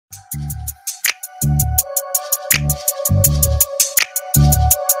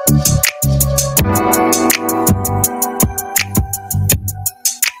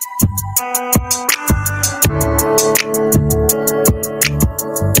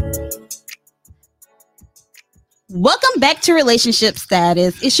Welcome back to Relationship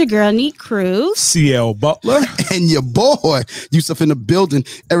Status. It's your girl, Neat Cruz. CL Butler. And your boy, Yusuf in the building.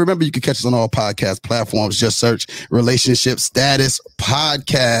 And remember, you can catch us on all podcast platforms. Just search Relationship Status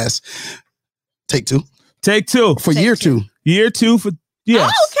Podcast. Take two. For year two. Year two for,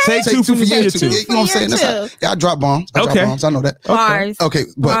 yes. Oh, okay. Take two for year two. You know what I'm saying? That's I drop bombs. I know that. Bars. Okay,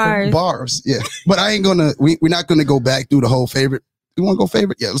 but bars. Yeah. But I ain't gonna, we're not gonna go back through the whole favorite. You want to go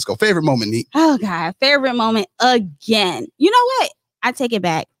favorite? Yeah, let's go. Favorite moment, Neat. Oh, God. Favorite moment again. You know what? I take it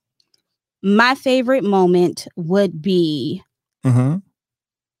back. My favorite moment would be the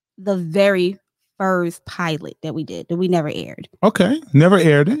very first pilot that we did that we never aired. Okay. Never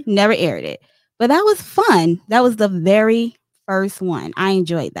aired it. Never aired it. But that was fun. That was the very first one. I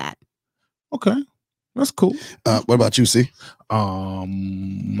enjoyed that. Okay. That's cool. What about you, C?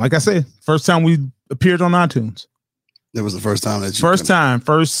 Like I said, first time we appeared on iTunes. That was the first time that you...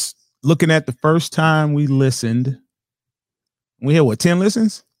 First looking at the first time we listened. We had, 10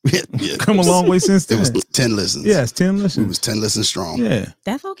 listens? Yeah. Come a long way since then. It was 10 listens. Yes, 10 listens. It was 10 listens strong. Yeah.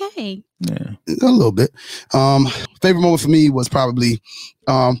 That's okay. Yeah. A little bit. Favorite moment for me was probably,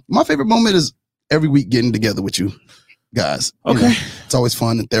 my favorite moment is every week getting together with you guys. Okay. You know, it's always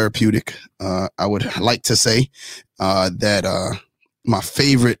fun and therapeutic. I would like to say that my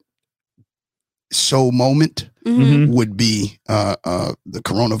favorite show moment would be the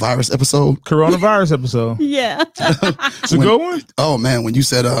coronavirus episode. Yeah. It's a good one. Oh man, when you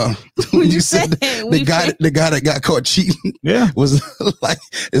said the guy that got caught cheating, was like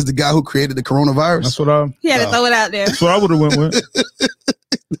is the guy who created the coronavirus. That's what he had to throw it out there. That's what I would have went with.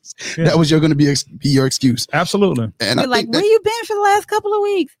 That was going to be your excuse. Absolutely. And you're like, where you been for the last couple of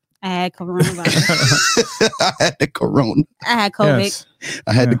weeks? I had coronavirus. I had the corona. I had COVID. Yes.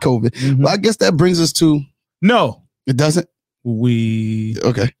 I had the COVID. Well, I guess that brings us to... No. It doesn't? We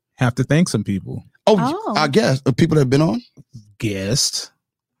have to thank some people. Oh. I guess. People that have been on?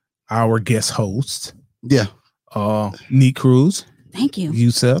 Our guest host. Yeah. Neat Cruz. Thank you.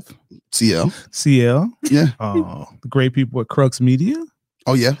 Yusuf. CL. Yeah. The great people at Crux Media.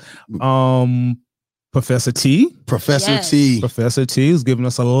 Oh, yeah. Professor T. Professor T is giving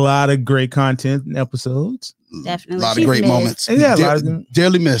us a lot of great content and episodes. Definitely. A lot of great moments. Yeah,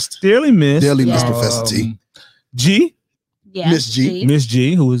 dearly missed. Dearly missed Professor T. G. Yeah. Miss G. Miss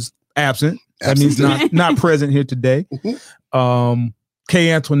G, who is absent. That means not present here today.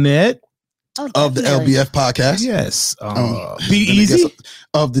 K. Antoinette. Of the LBF podcast. Yes. Be Easy.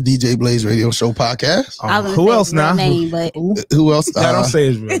 Of the DJ Blaze Radio Show podcast. Who else now? Who else? I don't say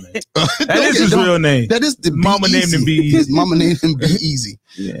his real name. That is his real name. That is the mama named him Be Easy. His mama named him Be Easy.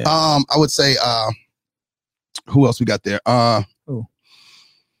 Yeah. I would say who else we got there?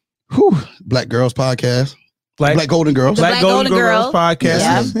 Black Girls podcast. Black Golden Girls. Black Golden Girls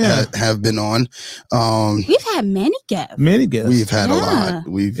podcast. Have been on. We've had many guests. We've had a lot.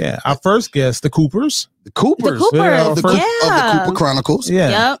 Our first guest, the Coopers. The Coopers. Of the Cooper Chronicles. Yeah.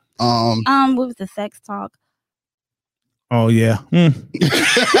 Yep. What was the sex talk? Oh yeah.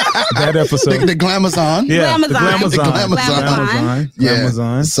 That episode. The Glamazon. Yeah. Glamazon.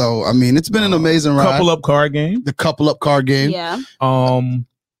 Glamazon. So I mean, it's been an amazing ride. Couple Up card game. The Couple Up card game. Yeah. The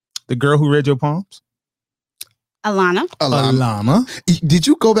girl who read your palms. Alana. Did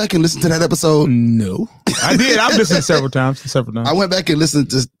you go back and listen to that episode? No, I did. I've listened several times. I went back and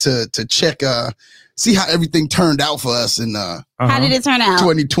listened to check, see how everything turned out for us in how did it turn out?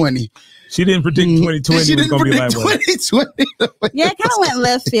 2020. She didn't predict 2020 she was going to be like 2020. Yeah, it kind of went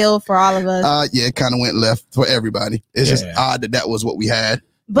left field for all of us. Yeah, it kind of went left for everybody. It's just odd that was what we had.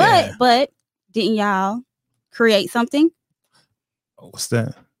 But didn't y'all create something? What's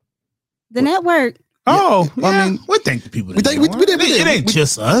that? The network. Oh, yeah. I mean, we thank the people. We thank. It ain't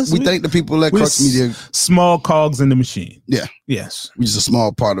just us. We thank the people at Crux Media. Small cogs in the machine. Yeah. Yes. We're just a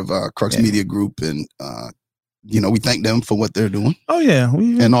small part of Crux Media Group, and we thank them for what they're doing. Oh yeah,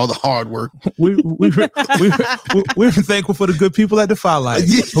 and all the hard work. We're thankful for the good people at Defy Life.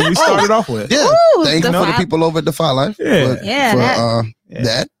 Who we started off with. Yeah. Thankful for the people over at Defy Life. Yeah.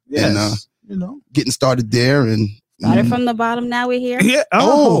 That. Yes. And getting started there and. Started from the bottom, now we're here. Yeah.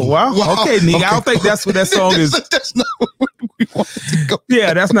 Oh, wow. Okay, Nick. Okay. I don't think that's what that song is. That's not where we wanted to go.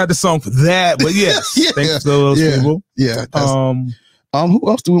 Yeah, that's not the song for that, but yes. Thanks to those people. Yeah. Who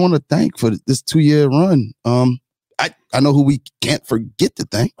else do we want to thank for this 2-year run? I know who we can't forget to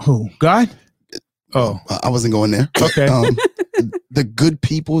thank. Who? God? Oh. I wasn't going there. Okay. the good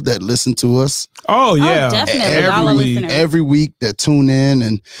people that listen to us. Oh yeah, definitely. Every week that tune in,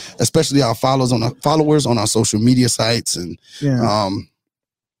 and especially our followers on our social media sites, and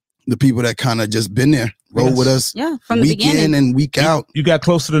the people that kind of just been there, roll with us, from the week beginning in and week out. You got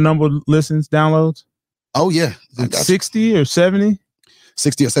close to the number of listens, downloads? Oh yeah, like 60 or 70.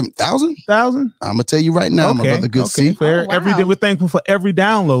 60 or 7,000? I'm gonna tell you right now, my brother. Good see. Every day, we're thankful for every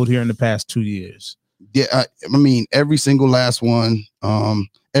download here in the past 2 years. Yeah, I mean every single last one,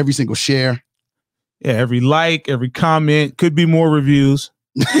 every single share. Yeah, every like, every comment. Could be more reviews.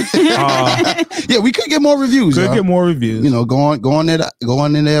 Yeah, we could get more reviews. Get more reviews. You know, go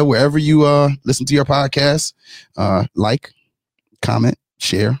on in there wherever you listen to your podcast. Like, comment,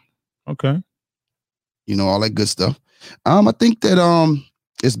 share. Okay. You know, all that good stuff. I think that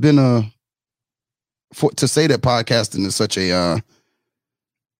it's been to say that podcasting is such a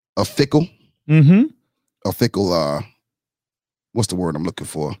fickle, a fickle what's the word I'm looking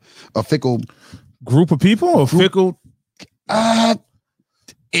for? A fickle group of people, or fickle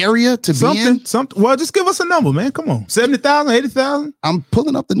area to be in. Something. Well, just give us a number, man. Come on, 70,000, 80,000. I'm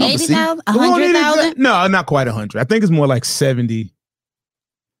pulling up the number. 80,000, 100,000. No, not quite 100. I think it's more like 70.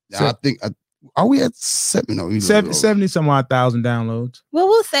 I think. Are we at 70? No, 70 some odd thousand downloads. Well,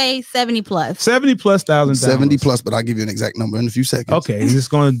 we'll say 70 plus. 70 plus thousand. 70 plus, but I'll give you an exact number in a few seconds. Okay,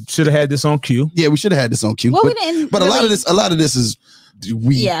 should have had this on cue. Yeah, we should have had this on cue. Well, but, we didn't. But really, a lot of this is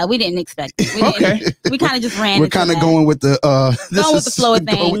we didn't expect it. We kind of just ran. We're kind of going with the going with the flow of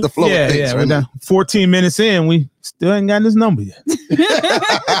things. Going with the flow of things. Yeah, we're down 14 minutes in. We still ain't got this number yet.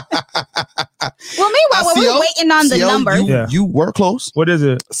 Well, meanwhile, while we're waiting on the number, you were close. What is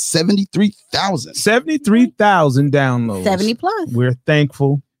it? 73,000. 73,000 downloads. 70 plus. We're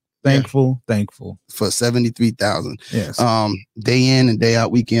thankful for 73,000. Yes. Day in and day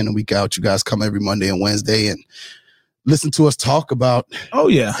out, week in and week out. You guys come every Monday and Wednesday and listen to us talk about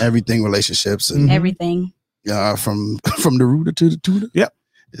everything, relationships and everything. From the rooter to the tutor. Yep.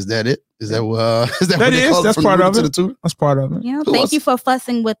 Is that it? Is that what that's part of it. That's part of it. You know, thank you for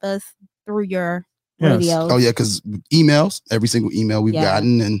fussing with us through your videos. Oh yeah, because emails, every single email we've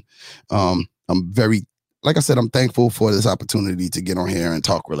gotten, and I'm very, like I said, I'm thankful for this opportunity to get on here and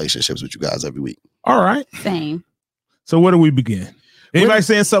talk relationships with you guys every week. All right. Same. So where do we begin? Anybody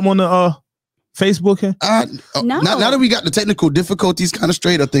saying something on the Facebook here? No. Now that we got the technical difficulties kind of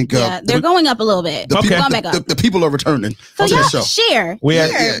straight, I think they're going up a a little bit. The people are returning. So share. We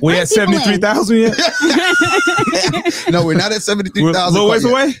at 73,000 yet? No, we're not at 73,000. Little ways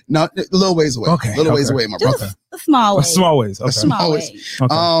away? No, a little ways away. Okay. Little ways away, my brother. A small way. Small ways. Okay. A small ways.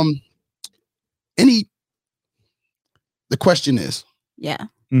 Okay. The question is,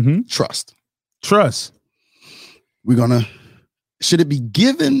 trust. Should it be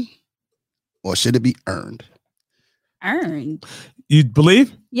given or should it be earned? Earned. You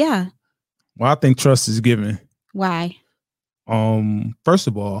believe? Yeah. Well, I think trust is given. Why? First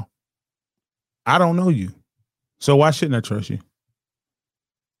of all, I don't know you. So why shouldn't I trust you?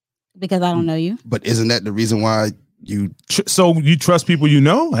 Because I don't know you. But isn't that the reason why you... So you trust people you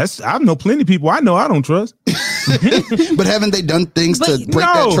know? I know plenty of people I know I don't trust. But haven't they done things to break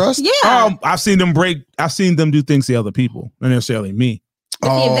that trust? Yeah. I've seen them do things to other people, not necessarily me.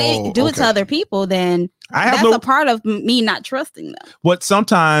 But if they do it to other people, then that's a part of me not trusting them. But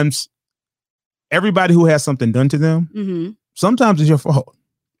sometimes everybody who has something done to them, sometimes it's your fault.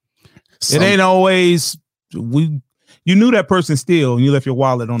 It ain't always you knew that person still and you left your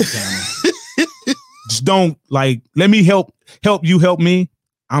wallet on the counter. Just don't let me help you help me.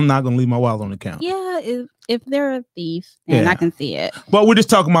 I'm not gonna leave my wallet on the counter. Yeah, if they're a thief, then I can see it. But we're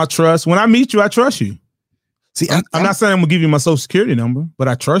just talking about trust. When I meet you, I trust you. See, I'm not saying I'm gonna give you my social security number, but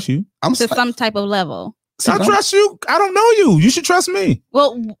I trust you. To some type of level. I trust you. I don't know you. You should trust me.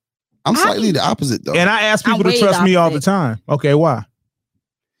 Well, I'm slightly the opposite though. And I ask people to trust me all the time. Okay, why?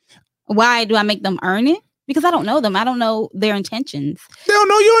 Why do I make them earn it? Because I don't know them. I don't know their intentions. They don't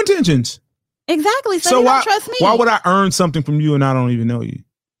know your intentions. Exactly. So why don't trust me? Why would I earn something from you and I don't even know you?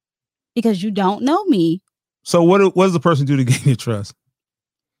 Because you don't know me. So what does the person do to gain your trust?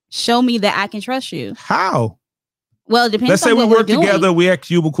 Show me that I can trust you. How? Well, it depends. Let's say we work together. We at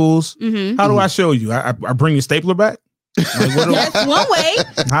cubicles. How do I show you? I bring your stapler back? That's one way.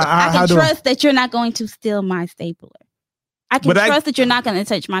 I can trust that you're not going to steal my stapler. I can trust that you're not going to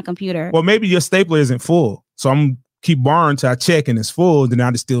touch my computer. Well, maybe your stapler isn't full. So I'm keep borrowing till I check and it's full. Then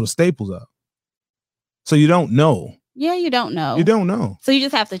I just steal the staples up. So you don't know. Yeah, you don't know. You don't know. So you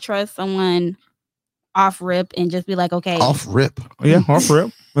just have to trust someone off rip and just be like, okay. Off rip. Yeah, off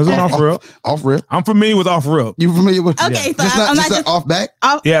rip. Was it off rip? Off rip. I'm familiar with off rip. You familiar with? Okay, so I'm not just off back.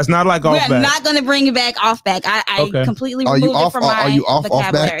 Yeah, it's not like off back. We're not going to bring it back off back. I completely removed it from my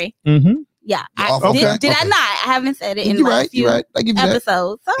vocabulary. Mm-hmm. Yeah. Did I not? I haven't said it in a few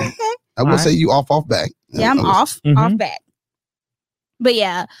episodes. So, okay. I will say you off back. Yeah, I'm off back. But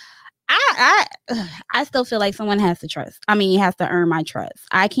yeah, I still feel like someone has to trust. I mean, has to earn my trust.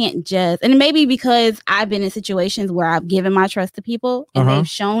 I can't just, and maybe because I've been in situations where I've given my trust to people and they've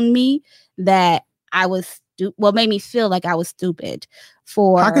shown me that I was made me feel like I was stupid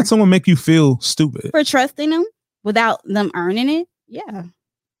for. How can someone make you feel stupid? For trusting them without them earning it? Yeah.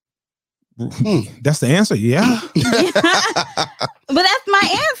 That's the answer. Yeah. But that's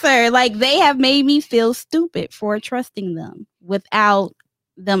my answer. Like, they have made me feel stupid for trusting them without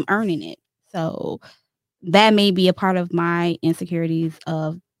them earning it. So that may be a part of my insecurities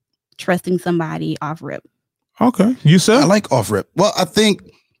of trusting somebody off rip. Okay. You said? I like off rip. Well, I think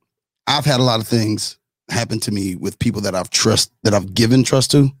I've had a lot of things happen to me with people that I've given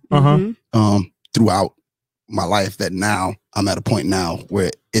trust to throughout my life, that now I'm at a point now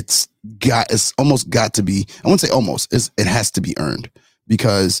where it's almost got to be, I wouldn't say almost, it has to be earned,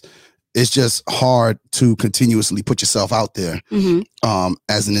 because it's just hard to continuously put yourself out there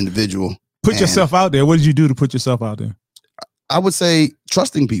as an individual. Put yourself out there. What did you do to put yourself out there? I would say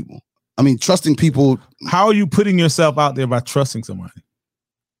trusting people. I mean, trusting people. How are you putting yourself out there by trusting somebody?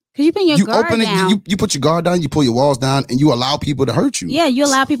 Because you put your guard down. You put your guard down, you pull your walls down, and you allow people to hurt you. Yeah, you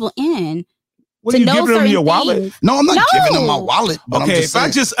allow people in. What, are you giving them your wallet? No, I'm not giving them my wallet. But okay,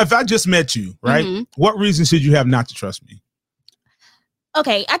 if I just met you, right? What reason should you have not to trust me?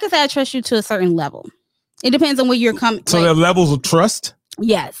 Okay, I can say I trust you to a certain level. It depends on where you're coming. So there are levels of trust?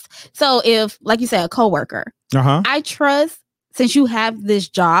 Yes. So if, like you said, a coworker, I trust, since you have this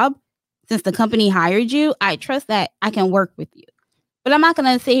job, since the company hired you, I trust that I can work with you. But I'm not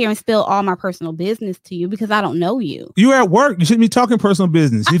going to sit here and spill all my personal business to you because I don't know you. You're at work. You shouldn't be talking personal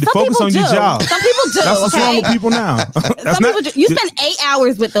business. You need to focus on your job. Some people do. That's what's wrong with people now. People do. You spend 8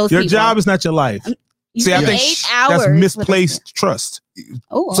 hours with those people. Your job is not your life. See, I think 8 hours. That's misplaced trust.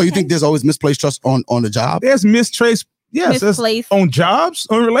 Oh, okay. So you think there's always misplaced trust on the job? There's misplaced. Yes, on jobs,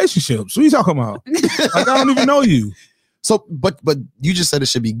 on relationships. What are you talking about? Like, I don't even know you. So, but you just said it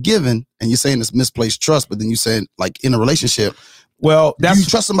should be given, and you're saying it's misplaced trust, but then you saying, like, in a relationship. Well, do you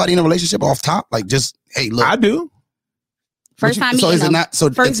trust somebody in a relationship off top? Like, just, hey, look. I do. First time. So is it not? So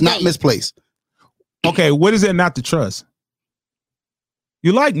it's not misplaced. Okay, what is it not to trust?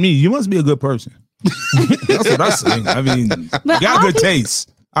 You like me. You must be a good person. That's what I'm saying. I mean, you got good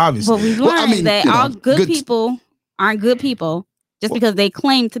taste, obviously. But we've learned that all good people aren't good people just because they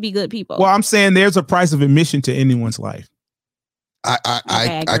claim to be good people. Well, I'm saying there's a price of admission to anyone's life.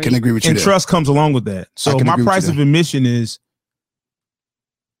 I can agree with you. And trust comes along with that. So my price of admission is,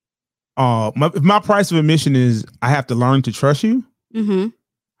 my price of admission is I have to learn to trust you.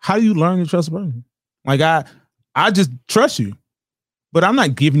 How do you learn to trust a person? Like I just trust you, but I'm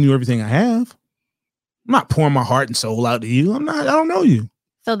not giving you everything I have. I'm not pouring my heart and soul out to you. I don't know you.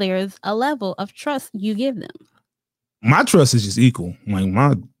 So there's a level of trust you give them. My trust is just equal.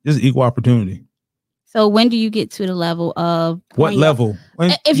 Like just equal opportunity. So when do you get to the level of what level?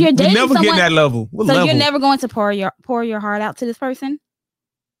 If you're dating never someone, get that level. What level? You're never going to pour your heart out to this person?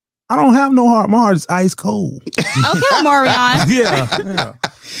 I don't have no heart. My heart is ice cold. Okay, Marion. Yeah.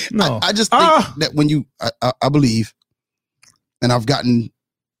 No. I just think that when you I believe, and I've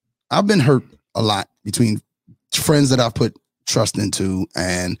been hurt a lot between friends that I've put trust into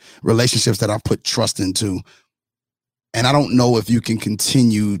and relationships that I've put trust into. And I don't know if you can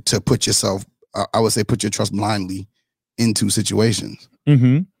continue to put yourself, I would say, put your trust blindly into situations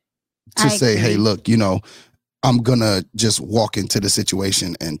to say, hey, look, I'm going to just walk into the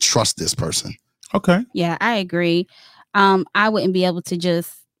situation and trust this person. Okay. Yeah, I agree. I wouldn't be able to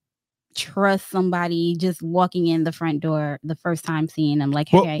just trust somebody just walking in the front door the first time seeing them. Like,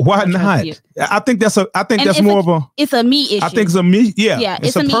 hey, why not? I think that's more of a. It's a me issue. I think it's a me. Yeah. Yeah.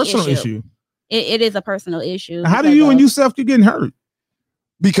 It's a personal issue. It is a personal issue. How do you and yourself keep getting hurt?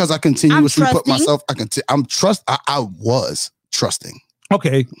 Because I continuously put myself. I was trusting.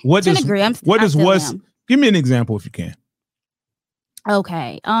 Okay. What is was? Give me an example if you can.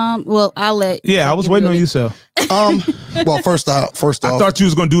 Okay. Well, I'll let. Yeah, I was waiting on you, sir. Well, first off, I thought you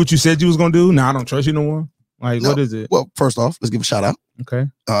was gonna do what you said you was gonna do. Now I don't trust you no more. Like, what is it? Well, first off, let's give a shout out. Okay.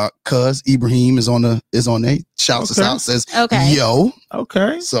 Cuz Ibrahim is on a shouts us out, says, yo.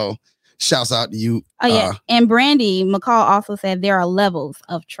 Okay. So shouts out to you. Oh yeah. And Brandy McCall also said there are levels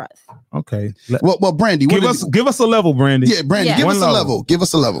of trust. Okay. Well, Brandy, give us a level, Brandy. Yeah, Brandy, give us a level. Give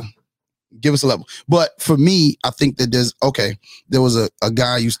us a level. Give us a level. But for me, I think that there was a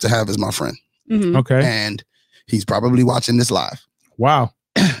guy I used to have as my friend. Mm-hmm. Okay. And he's probably watching this live. Wow.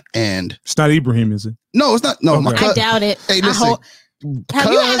 And it's not Ibrahim, is it? No, it's not. No, okay. I doubt it. Hey, listen.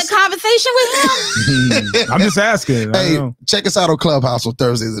 Have you had a conversation with him? I'm just asking. Hey, check us out on Clubhouse on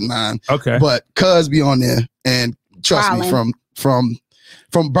Thursdays at 9. Okay. But cuz be on there, and trust me,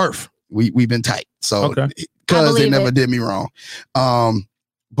 from birth, we've been tight. So cuz they never did me wrong.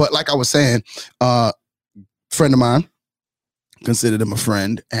 But like I was saying, friend of mine, considered him a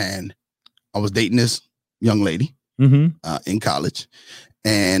friend, and I was dating this young lady in college,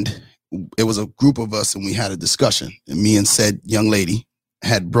 and it was a group of us, and we had a discussion, and me and said young lady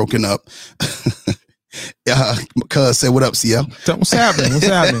had broken up. Cuz said, "What up, CL? What's happening? What's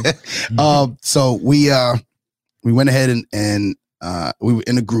happening?" So we went ahead and we were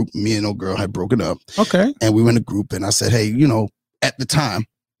in a group. Me and old girl had broken up. Okay. And we were in a group, and I said, "Hey, at the time,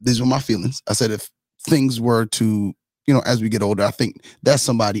 these were my feelings." I said, if things were to, as we get older, I think that's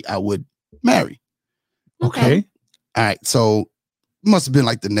somebody I would marry. Okay. All right. So it must have been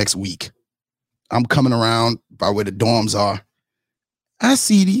like the next week. I'm coming around by where the dorms are. I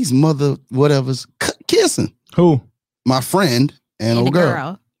see these mother whatevers kissing. Who? My friend and old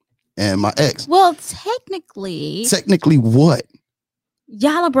girl. And my ex. Well, technically what?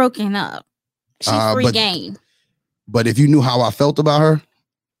 Y'all are broken up. She's free game. But if you knew how I felt about her.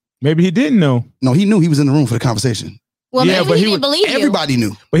 Maybe he didn't know. No, he knew. He was in the room for the conversation. Well, yeah, maybe he didn't believe you. Everybody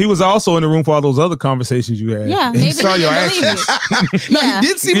knew. But he was also in the room for all those other conversations you had. Yeah, he saw your actions. No, he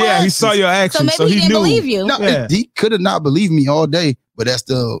did see my actions. He saw your actions. So maybe he didn't believe you. No, he could have not believed me all day, but that's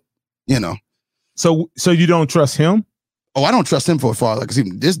still, So you don't trust him? Oh, I don't trust him for a father. Because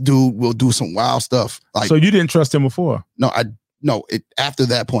this dude will do some wild stuff. Like, so you didn't trust him before? No, after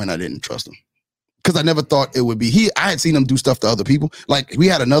that point, I didn't trust him. Because I never thought it would be I had seen him do stuff to other people. Like, we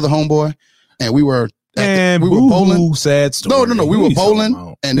had another homeboy, and we were bowling. Sad story. No. We were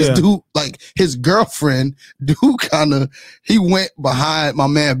bowling, and this dude, like, his girlfriend, he went behind my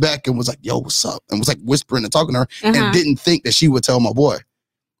man back and was like, "Yo, what's up?" And was like whispering and talking to her, and didn't think that she would tell my boy.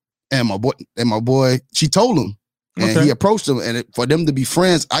 And my boy, she told him, and he approached him, and for them to be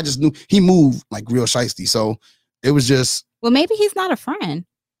friends, I just knew he moved like real shiesty. So it was just. Well, maybe he's not a friend.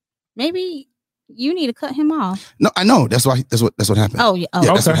 Maybe you need to cut him off. No, I know. That's what happened. Oh, yeah.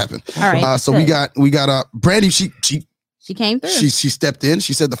 Yeah, that's what happened. All right. So we got Brandy. She came through. She stepped in.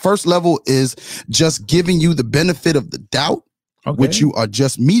 She said the first level is just giving you the benefit of the doubt, which you are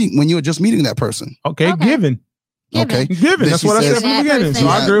just meeting when you are just meeting that person. Okay. Giving. Okay. Giving. That's what I said from the beginning. So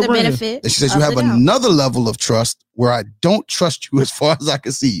I agree with Brandy. She says you have another level of trust where I don't trust you as far as I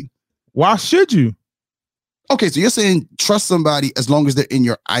can see you. Why should you? Okay, so you're saying trust somebody as long as they're in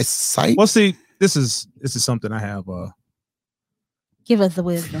your eyesight? Well, see, this is something I have. Give us the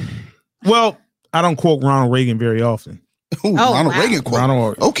wisdom. Well, I don't quote Ronald Reagan very often. Ooh, Ronald Reagan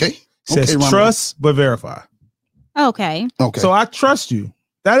quote. Okay. Says trust but verify. Okay. So I trust you.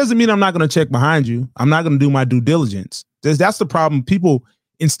 That doesn't mean I'm not going to check behind you. I'm not going to do my due diligence. That's the problem. People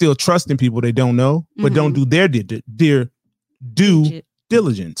instill trust in people they don't know, but don't do their due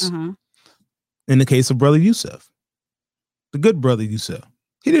diligence. In the case of Brother Yusuf, the good Brother Yusuf,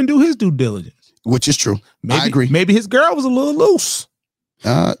 he didn't do his due diligence. Which is true. I agree. Maybe his girl was a little loose.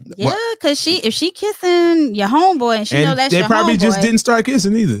 Yeah, because if she kissing your homeboy and she know that's your homeboy. They probably just didn't start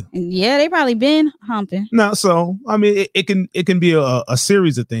kissing either. Yeah, they probably been humping. No, so I mean, it can be a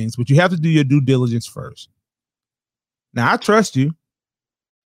series of things, but you have to do your due diligence first. Now, I trust you,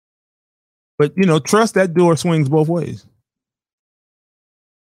 but trust that door swings both ways.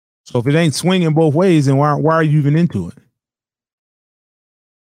 So if it ain't swinging both ways, then why are you even into it?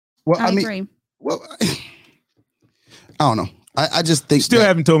 Well, I agree. Well, I don't know. I just think still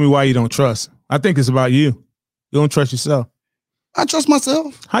haven't told me why you don't trust. I think it's about you. You don't trust yourself. I trust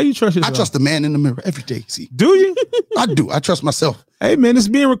myself. How you trust yourself? I trust the man in the mirror every day. See, do you? I do. I trust myself. Hey man, it's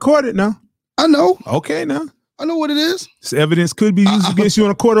being recorded now. I know. Okay, now I know what it is. This evidence could be used against you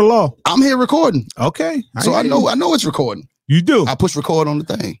in a court of law. I'm here recording. Okay, so I know it's recording. You do. I push record on the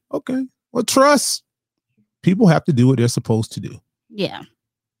thing. Okay. Well, trust. People have to do what they're supposed to do. Yeah.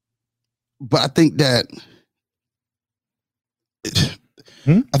 But I think that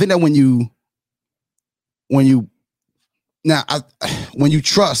when you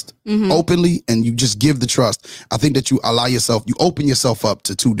trust openly and you just give the trust, I think that you open yourself up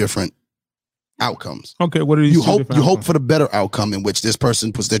to two different outcomes. Okay, what are these? You hope for the better outcome in which this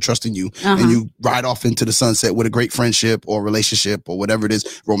person puts their trust in you and you ride off into the sunset with a great friendship or relationship or whatever it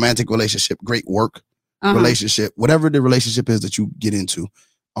is, romantic relationship, great work relationship, whatever the relationship is that you get into.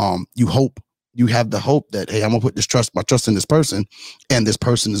 You hope you have the hope that, hey, I'm gonna put my trust in this person, and this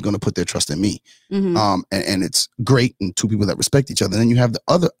person is gonna put their trust in me. And it's great, and two people that respect each other. And then you have the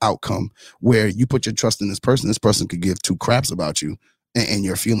other outcome where you put your trust in this person could give two craps about you and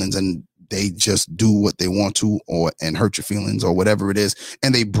your feelings, and they just do what they want to and hurt your feelings or whatever it is,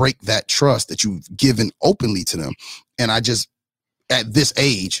 and they break that trust that you've given openly to them. And I just, at this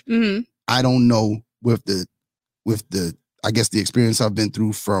age, I don't know with the I guess the experience I've been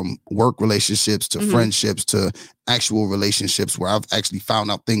through, from work relationships to friendships to actual relationships where I've actually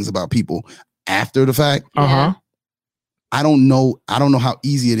found out things about people after the fact. I don't know how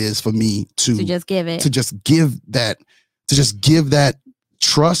easy it is for me to just give that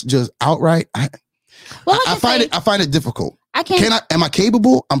trust just outright. I find it difficult. Am I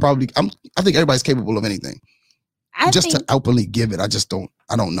capable? I think everybody's capable of anything. To openly give it, I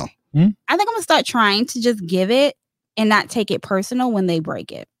don't know. I think I'm gonna start trying to just give it and not take it personal when they break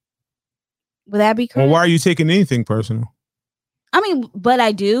it. Would that be correct? Well, why are you taking anything personal? I mean, but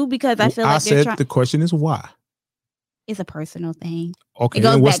I do, because I feel like the question is why. It's a personal thing. Okay,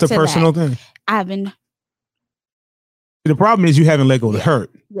 then what's the personal thing? The problem is you haven't let go of the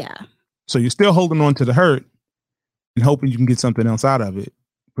hurt. Yeah. So you're still holding on to the hurt and hoping you can get something else out of it.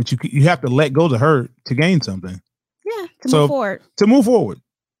 But you have to let go of the hurt to gain something. Yeah, move forward. To move forward.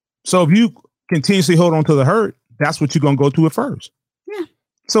 So if you continuously hold on to the hurt, that's what you're going to go to at first. Yeah.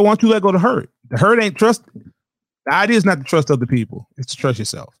 So once you let go of the hurt ain't trust. The idea is not to trust other people. It's to trust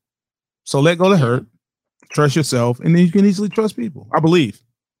yourself. So let go of the hurt, trust yourself, and then you can easily trust people. I believe.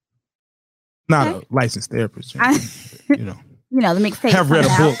 Not a licensed therapist. The mixtape. Have read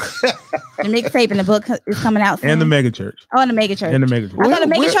a book. The mixtape and the book is coming out soon. And the megachurch. Oh, and the megachurch. I thought the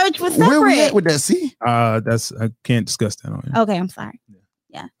megachurch was separate. Where we at with that? See? I can't discuss that on here. Okay, I'm sorry.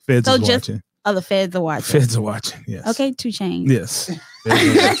 Yeah. Feds are watching. Oh, the feds are watching. Feds are watching. Yes. Okay, 2 Chainz. Yes.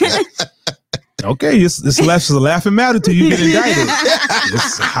 Okay, this is a laughing matter till you get indicted.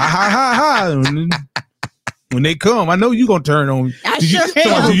 It's ha ha ha ha. When they come, I know you're gonna turn on.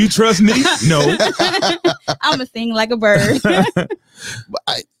 Do you trust me? No. I'm gonna sing like a bird.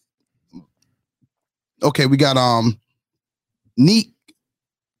 Okay, we got Neat.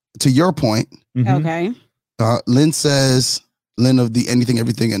 To your point. Okay. Lynn of the Anything,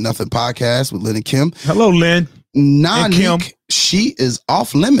 Everything, and Nothing podcast with Lynn and Kim. Hello, Lynn. Kim. She is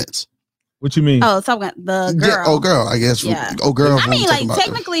off limits. What you mean? Oh, talking about the girl. Yeah, girl, I guess. Yeah. Girl. I mean, like,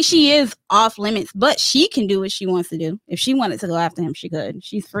 technically she is off limits, but she can do what she wants to do. If she wanted to go after him, she could.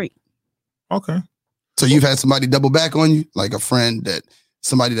 She's free. Okay. So you've had somebody double back on you? Like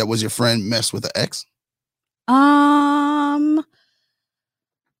somebody that was your friend messed with an ex? I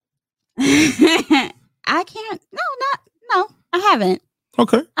can't. No, I haven't.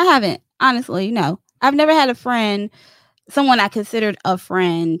 Okay. I haven't. Honestly, no. I've never had someone I considered a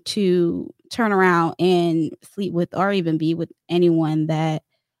friend, to turn around and sleep with or even be with anyone that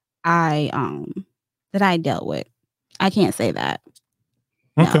I dealt with. I can't say that.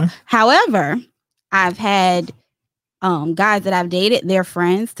 Okay. No. However, I've had guys that I've dated, their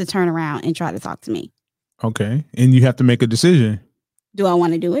friends, to turn around and try to talk to me. Okay. And you have to make a decision. Do I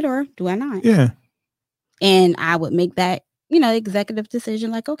want to do it or do I not? Yeah. And I would make that, executive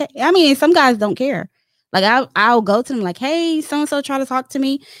decision. Like, okay. I mean, some guys don't care. Like, I'll go to them like, hey, so-and-so try to talk to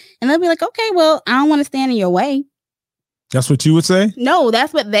me. And they'll be like, okay, well, I don't want to stand in your way. That's what you would say? No,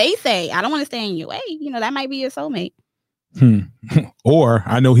 that's what they say. I don't want to stand in your way. That might be your soulmate. Or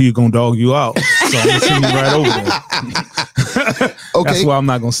I know he's going to dog you out. So I'm going to send you right over there. Okay. That's why I'm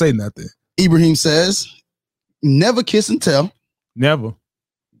not going to say nothing. Ibrahim says, never kiss and tell. Never.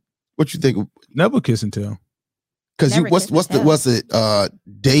 What you think? Never kiss and tell. Because what's it?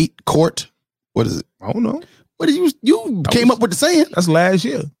 Date, court? What is it? I don't know. What did you came up with the saying? That's last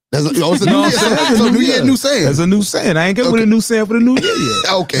year. It's a new saying. So new saying. That's a new saying. I ain't get with a new saying for the new year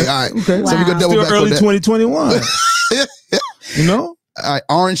yet. Okay, all right. Okay. Wow. So we go double still back early on that. 2021. All right,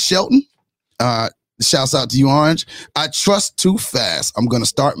 Orange Shelton. Shouts out to you, Orange. I trust too fast. I'm gonna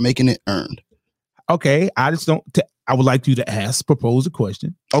start making it earned. Okay, I just don't. I would like you to propose a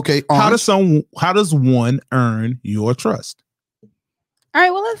question. Okay, Orange. How does one earn your trust? All right,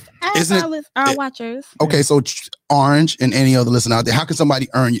 well, let's ask our watchers. Okay, so Orange and any other listener out there, how can somebody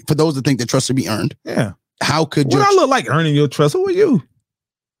earn you? For those that think that trust should be earned, yeah. How could you? What I look like earning your trust? Who are you?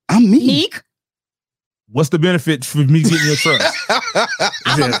 I'm me. Meek. What's the benefit for me getting your trust?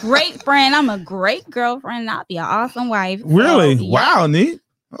 I'm a great friend. I'm a great girlfriend. I'll be an awesome wife. Really? So, yeah. Wow, neat.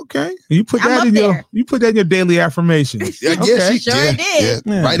 Okay, you put that in your daily affirmations. Yeah, okay. She sure did.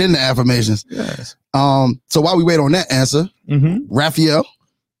 Yeah. Right in the affirmations. Yes. So while we wait on that answer, Raphael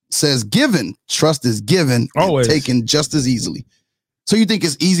says, "Given trust is given, always taken just as easily." So you think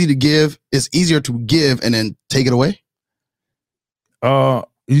it's easy to give? It's easier to give and then take it away?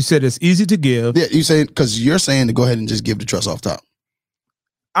 You said it's easy to give. Yeah, you saying because you're saying to go ahead and just give the trust off top.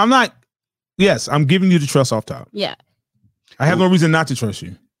 I'm not. Yes, I'm giving you the trust off top. Yeah. I have no reason not to trust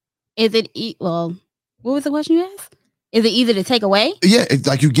you. Is it well? What was the question you asked? Is it easy to take away? Yeah, it's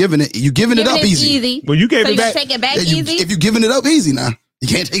like you giving it up easy. Well, you gave so it back. Take it back easy. If you're giving it up easy now, you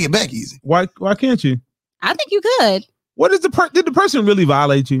can't take it back easy. Why can't you? I think you could. What is did the person really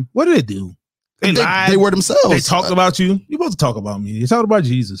violate you? What did they do? They lied. They were themselves. They talked about you. You're supposed to talk about me. You talked about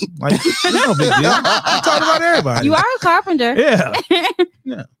Jesus. Like, it's no big deal. You talked about everybody. You are a carpenter. Yeah.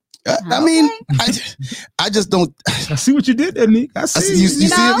 Yeah. I mean, I just don't. I see what you did there, Nick. I see. You see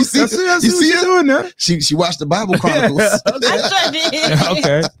what you're doing there. She watched the Bible Chronicles. I sure did.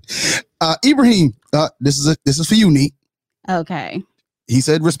 Okay. Ibrahim, this is for you, Neek. Okay. He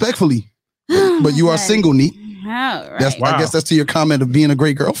said respectfully, but you are single, Neek. All right. I guess that's to your comment of being a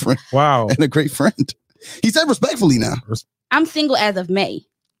great girlfriend. Wow. And a great friend. He said respectfully now. I'm single as of May.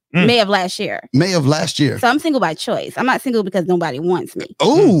 May of last year. May of last year. So I'm single by choice. I'm not single because nobody wants me.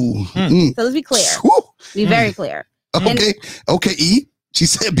 Oh. So let's be clear. Woo. Be very clear. Okay. Okay, E. She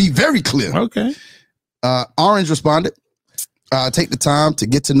said be very clear. Okay. Orange responded. Take the time to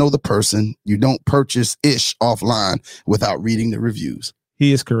get to know the person. You don't purchase ish offline without reading the reviews.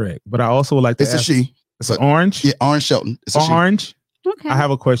 He is correct. But I also would like to ask. It's a she. It's an Orange? Yeah, Orange Shelton. It's Orange? A she. Okay. I have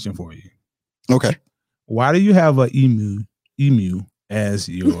a question for you. Okay. Why do you have a emu as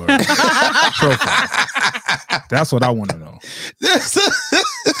your profile? That's what I want to know.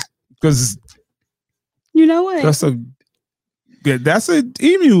 Because you know what? That's an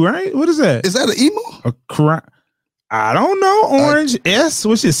emu, right? What is that? Is that an emu? I don't know. Orange S.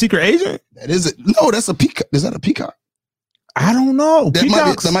 What's your secret agent? That is it. No, that's a peacock. Is that a peacock? I don't know.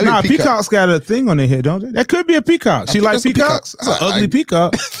 Peacocks. Peacocks got a thing on their head, don't they? That could be a peacock. She likes peacocks. It's an ugly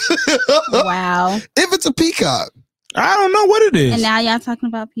peacock. Wow. If it's a peacock, I don't know what it is. And now y'all talking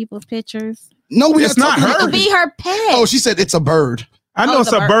about people's pictures. No, it's not her. It could be her pet. Oh, she said it's a bird. I know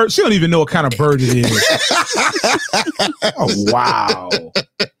it's a bird. She don't even know what kind of bird it is. Oh, wow.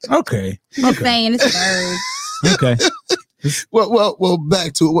 Okay. Just saying it's a bird. Okay. Well,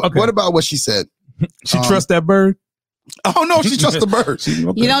 back to it. Okay. What about what she said? She trusts that bird? Oh, no, she trusts the bird.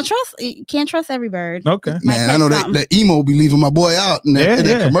 Okay. You can't trust every bird. Okay. Man, I know that emo be leaving my boy out in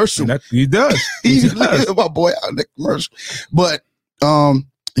that commercial. He does. He leaving my boy out in that commercial. But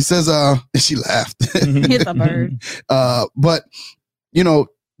he says, she laughed. It's a bird. But, do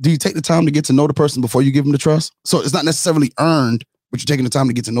you take the time to get to know the person before you give them the trust? So it's not necessarily earned, but you're taking the time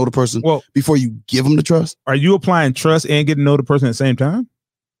to get to know the person before you give them the trust? Are you applying trust and getting to know the person at the same time?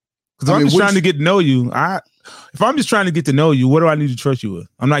 Because I'm just trying to get to know you. If I'm just trying to get to know you, what do I need to trust you with?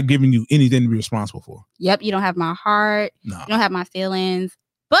 I'm not giving you anything to be responsible for. Yep, you don't have my heart. No. You don't have my feelings.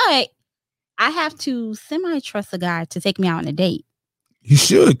 But I have to semi-trust a guy to take me out on a date. You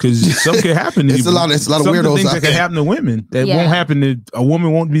should, because something can happen to you. It's a lot of weirdos things that can happen to women that won't happen to a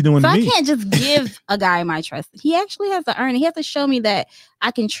woman. Won't be doing to me. I can't just give a guy my trust. He actually has to earn it. He has to show me that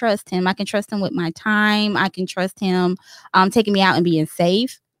I can trust him. I can trust him with my time. I can trust him taking me out and being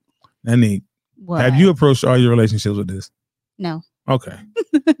safe. Annie, have you approached all your relationships with this? No. Okay.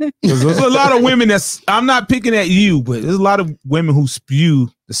 There's a lot of women I'm not picking at you, but there's a lot of women who spew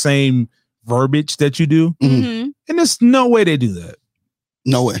the same verbiage that you do. Mm-hmm. And there's no way they do that.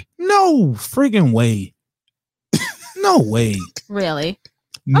 No way. No friggin' way. No way. Really?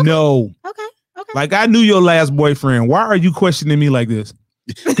 No. Okay. Like, I knew your last boyfriend. Why are you questioning me like this?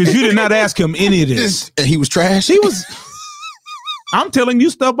 Because you did not ask him any of this. And he was trash? He was... I'm telling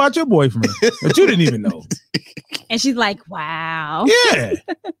you stuff about your boyfriend that you didn't even know. And she's like, wow. Yeah.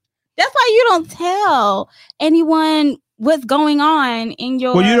 That's why you don't tell anyone what's going on in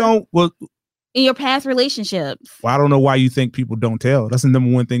your... in your past relationships. Well, I don't know why you think people don't tell. That's the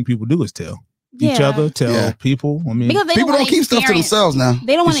number one thing people do is tell each other, tell people. I mean, because people don't keep stuff to themselves now.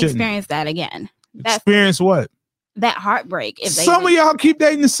 They don't want to experience that again. Experience what? That heartbreak. Some of y'all keep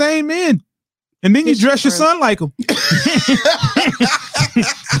dating the same men. And then you dress your son like him.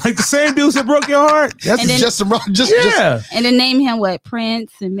 Like the same dudes that broke your heart. That's just and then name him what?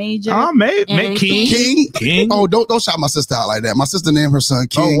 Prince and Major. King. Oh, don't shout my sister out like that. My sister named her son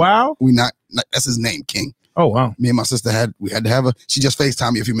King. Oh, wow. That's his name, King. Oh, wow. Me and my sister had to have her. She just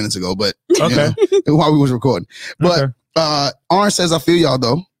FaceTimed me a few minutes ago, but okay. While we was recording. But Orange says, I feel y'all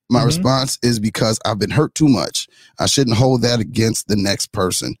though. My response is because I've been hurt too much. I shouldn't hold that against the next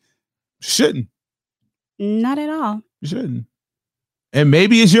person. Shouldn't. Not at all. You shouldn't. And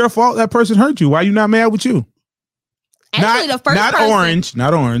maybe it's your fault that person hurt you. Why are you not mad with you? Actually, the first not person,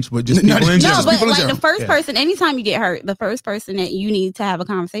 not orange, but just people in general. No, but like the first person, anytime you get hurt, the first person that you need to have a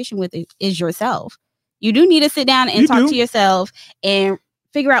conversation with is yourself. You do need to sit down and talk to yourself and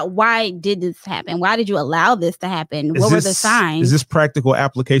figure out, why did this happen? Why did you allow this to happen? What were the signs? Is this practical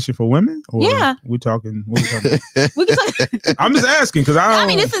application for women? Or yeah. We're talking. I'm just asking because I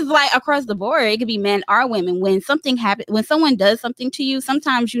mean, this is like across the board. It could be men or women. When something happens, when someone does something to you,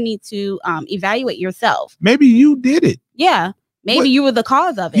 sometimes you need to evaluate yourself. Maybe you did it. Yeah. Maybe you were the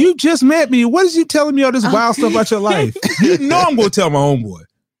cause of it. You just met me. What is you telling me all this wild stuff about your life? You know I'm going to tell my homeboy.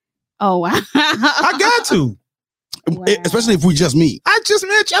 Oh, wow. I got to. Wow. Especially if we just meet. I just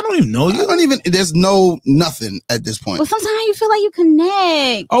met you. I don't even know you. I don't even. There's nothing at this point. Well, sometimes you feel like you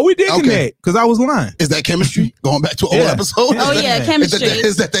connect. Oh, we did connect because I was lying. Is that chemistry? Going back to an old episode? Oh, yeah, chemistry.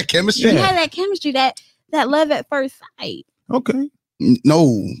 Is that chemistry? You had that chemistry, that love at first sight. Okay.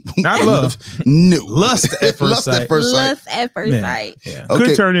 No, not love. No, lust at first sight. Lust at first sight. Yeah. Okay.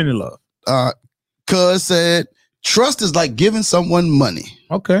 Could turn into love. Cuz said, trust is like giving someone money.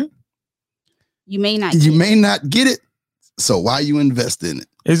 Okay. You may not get it. So why you invest in it?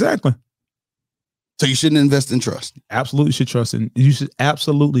 Exactly. So you shouldn't invest in trust. Absolutely should trust in. You should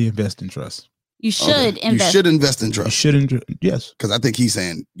absolutely invest in trust. You should invest. You should invest in trust. You should yes. Because I think he's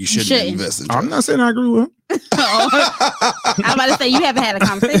saying you shouldn't invest in trust. I'm not saying I agree with him. I'm about to say you haven't had a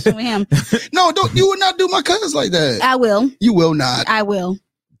conversation with him. No, you would not do my cousins like that. I will. You will not. I will.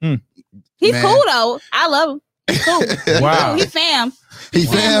 He's cool though. I love him. He's cool. Wow. He's fam. He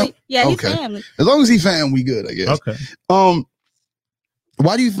fam? Yeah, he's family. As long as he fam, we good, I guess. Okay.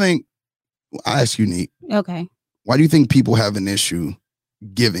 Why do you think, I ask you, Neat. Okay. Why do you think people have an issue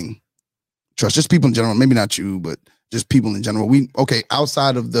giving trust? Just people in general, maybe not you, but just people in general.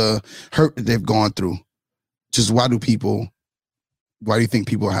 Outside of the hurt that they've gone through, just why do you think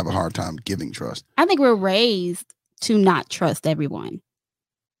people have a hard time giving trust? I think we're raised to not trust everyone.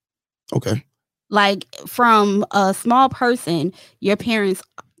 Okay. Like from a small person, your parents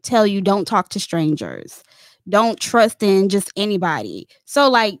tell you don't talk to strangers. Don't trust in just anybody. So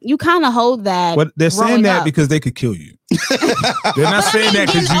like you kind of hold that. But they're saying that because they could kill you. They're not saying that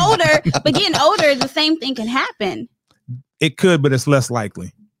because getting older, the same thing can happen. It could, but it's less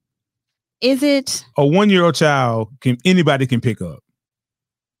likely. Is it? A 1-year-old child anybody can pick up.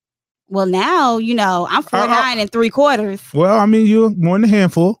 Well, now, I'm 4'9" and 3/4. Well, I mean, you're more than a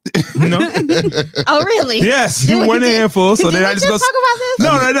handful, Oh, really? Yes, you're more than a handful. So they're not just going to talk about this?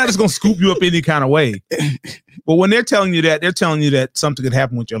 No, they're not just going to scoop you up any kind of way. But when they're telling you that something could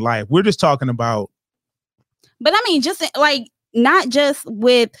happen with your life. We're just talking about. But I mean, just like not just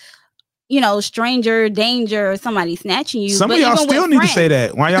with, stranger danger or somebody snatching you. Some of y'all still need to say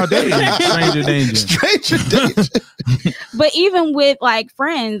that. Why y'all dating? Stranger danger. Stranger danger. But even with like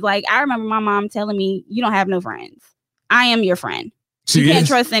friends, like I remember my mom telling me, you don't have no friends. I am your friend. You can't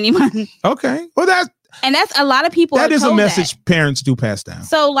trust anyone. Okay. Well, that's a lot of people. That is a message parents do pass down.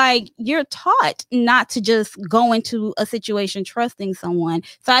 So like you're taught not to just go into a situation trusting someone.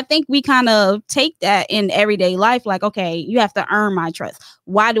 So I think we kind of take that in everyday life. Like, okay, you have to earn my trust.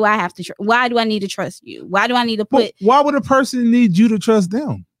 Why do I have to? Why do I need to trust you? Why do I need to put? Why would a person need you to trust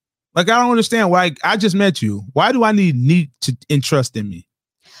them? Like, I don't understand why. I just met you. Why do I need to entrust in me?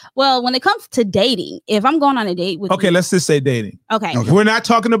 Well, when it comes to dating, if I'm going on a date with let's just say dating. Okay. We're not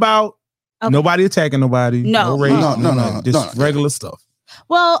talking about nobody attacking nobody. No. Just regular stuff.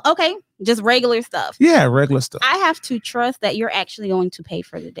 Well, okay. Just regular stuff. Yeah, regular stuff. I have to trust that you're actually going to pay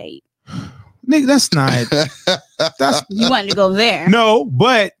for the date. Nick, that's not. You wanted to go there. No,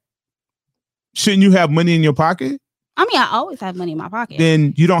 but shouldn't you have money in your pocket? I mean, I always have money in my pocket.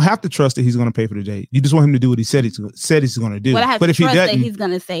 Then you don't have to trust that he's going to pay for the date. You just want him to do what he said he's going to do. But I have to trust that he's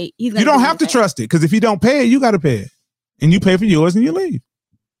going to say he's going to. You don't have to trust it because if you don't pay it, you got to pay it, and you pay for yours and you leave.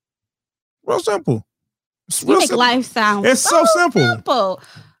 Real simple. You make life sound. It's so simple,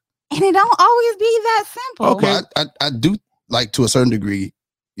 and it don't always be that simple. Okay, I do like to a certain degree.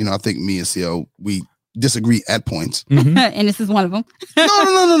 I think me and CL we disagree at points, and this is one of them.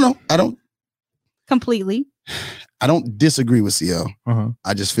 No. I don't completely. I don't disagree with CL.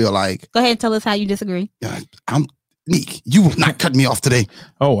 I just feel like. Go ahead and tell us how you disagree. I'm Neek. You will not cut me off today.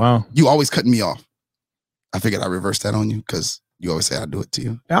 Oh wow! You always cutting me off. I figured I reversed that on you because you always say I do it to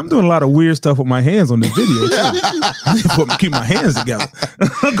you. I'm doing a lot of weird stuff with my hands on the video. Keep my hands together.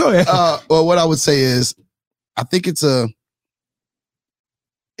 Go ahead. Well, what I would say is, I think it's a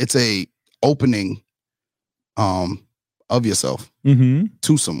opening, of yourself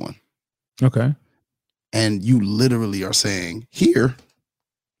to someone. Okay. And you literally are saying, here,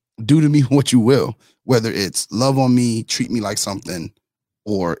 do to me what you will, whether it's love on me, treat me like something,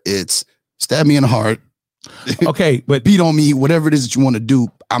 or it's stab me in the heart, Okay, but beat on me, whatever it is that you want to do.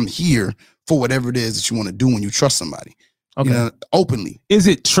 I'm here for whatever it is that you want to do when you trust somebody. Okay. You know, openly. Is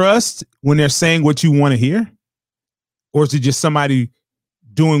it trust when they're saying what you want to hear? Or is it just somebody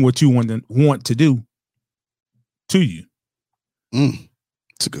doing what you want to do to you?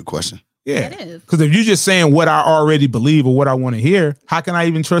 It's a good question. Yeah. It is. Because if you're just saying what I already believe or what I want to hear, how can I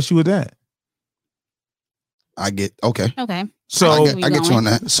even trust you with that? Okay. So I get you on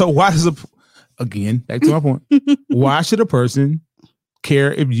that. So why does again, back to my point, why should a person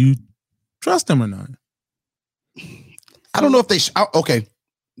care if you trust them or not? I don't know if they okay.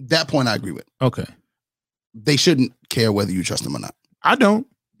 That point I agree with. Okay. They shouldn't care whether you trust them or not. I don't.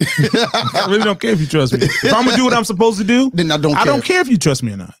 I really don't care if you trust me. If I'm gonna do what I'm supposed to do, then I don't care if you trust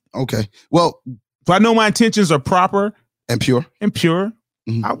me or not. Okay. Well, if I know my intentions are proper and pure,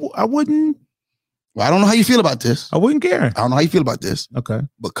 mm-hmm. I wouldn't. Well, I don't know how you feel about this. I wouldn't care. I don't know how you feel about this. Okay.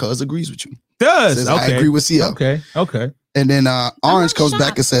 But Cuz agrees with you. Says, I agree with CL. Okay. And then Orange comes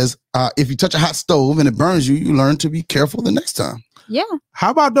back and says, if you touch a hot stove and it burns you, you learn to be careful the next time. Yeah.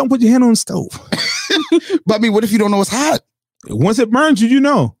 How about don't put your hand on the stove? But I mean, what if you don't know it's hot? Once it burns you, you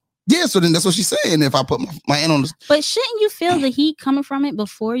know. Yeah, so then that's what she's saying. If I put my hand on the But shouldn't you feel the heat coming from it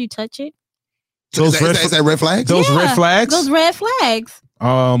before you touch it? So is that red flags? Those red flags? Those red flags.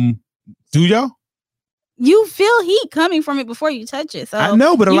 Do y'all? You feel heat coming from it before you touch it. So I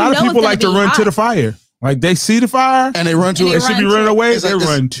know, but a lot of people like to run to the fire. Like they see the fire and they run to it. They should be running away. They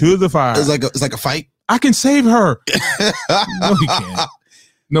run to the fire. It's like a fight. I can save her. No, you can't.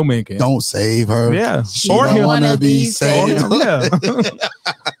 No man can. Don't save her. Yeah. She don't wanna be saved. Yeah.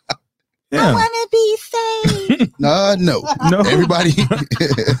 I want to be saved. No. Everybody.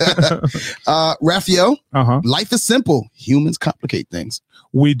 Raphael. Life is simple. Humans complicate things.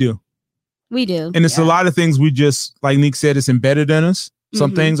 We do. And it's a lot of things we just, like Nick said, it's embedded in us.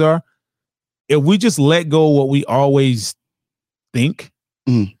 Some things are. If we just let go of what we always think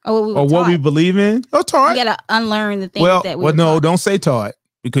or what we believe in, taught. You got to unlearn the things that we don't say taught,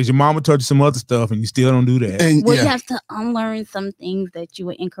 because your mama taught you some other stuff and you still don't do that. And, you have to unlearn some things that you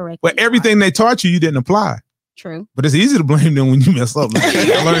were incorrect. But everything they taught you didn't apply. True. But it's easy to blame them when you mess up. Like,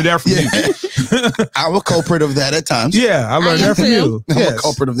 I learned that from you. I'm a culprit of that at times. Yeah, I learned that from you. I'm a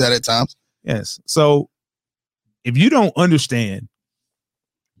culprit of that at times. Yes. So if you don't understand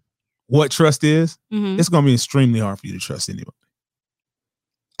what trust is, it's going to be extremely hard for you to trust anybody.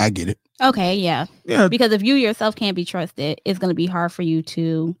 I get it. Okay, yeah. Because if you yourself can't be trusted, it's going to be hard for you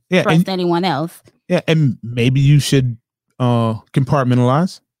to trust anyone else. Yeah, and maybe you should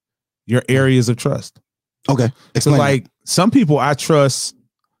compartmentalize your areas of trust. Okay. So like some people I trust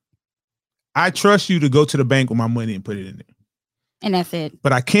you to go to the bank with my money and put it in there. And that's it.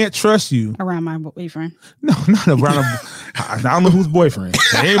 But I can't trust you around my boyfriend. No, not around. I don't know whose boyfriend.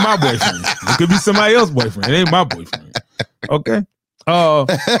 It ain't my boyfriend. It could be somebody else's boyfriend. It ain't my boyfriend. Okay.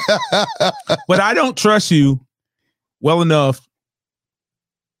 But I don't trust you well enough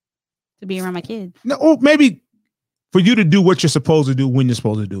to be around my kids. No, or maybe for you to do what you're supposed to do when you're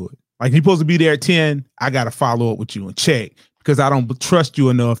supposed to do it. Like you're supposed to be there at 10. I got to follow up with you and check because I don't trust you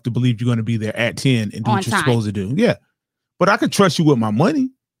enough to believe you're going to be there at 10 and do what you're supposed to do. Yeah. But I could trust you with my money.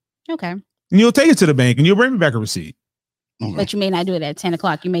 Okay. And you'll take it to the bank and you'll bring me back a receipt. Okay. But you may not do it at 10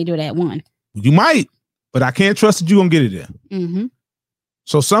 o'clock. You may do it at 1. You might, but I can't trust that you're going to get it there. Mm-hmm.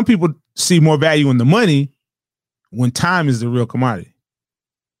 So some people see more value in the money when time is the real commodity.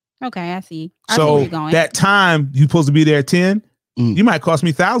 Okay, I see. So that time you're supposed to be there at 10, you might cost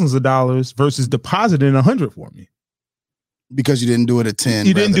me thousands of dollars versus depositing 100 for me. Because you didn't do it at 10.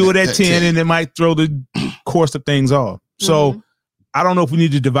 You didn't do it at 10 and it might throw the course of things off. So I don't know if we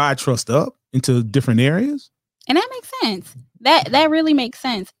need to divide trust up into different areas. And that makes sense. That really makes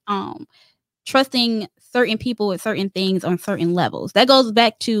sense. Trusting certain people with certain things on certain levels. That goes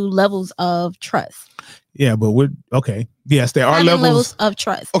back to levels of trust. Yeah, but we're okay. Yes, there are levels of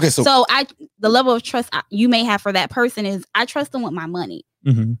trust. Okay, so the level of trust you may have for that person is I trust them with my money.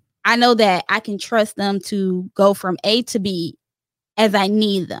 Mm-hmm. I know that I can trust them to go from A to B as I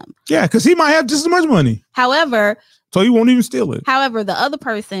need them. Yeah, because he might have just as much money. However, so he won't even steal it. However, the other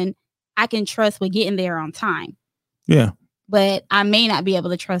person I can trust with getting there on time. Yeah. But I may not be able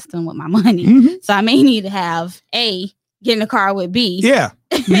to trust them with my money. Mm-hmm. So I may need to have A, get in the car with B. Yeah,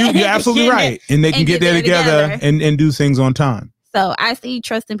 you're absolutely right. And they can get there together and do things on time. So I see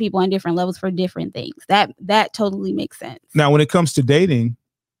trusting people on different levels for different things. That totally makes sense. Now, when it comes to dating,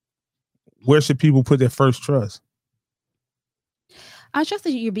 where should people put their first trust? I trust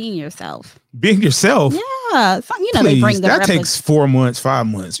that you're being yourself. Being yourself? Yeah. Please, they bring that takes 4 months, 5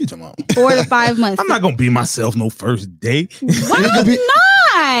 months. You talking about 4 to 5 months. I'm not going to be myself no first date. Why not?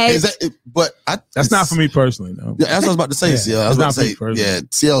 not. That's not for me personally, though. Yeah, that's what I was about to say, CL. I was about to say,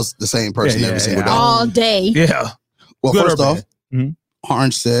 CL's the same person every single day. All day. Yeah. Well, first off,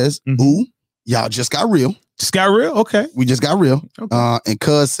 Orange says, ooh, y'all just got real. Just got real? Okay. We just got real. Okay. And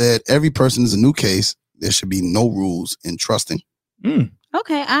Cuz said, every person is a new case. There should be no rules in trusting.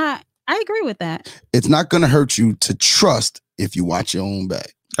 Okay, I agree with that. It's not going to hurt you to trust if you watch your own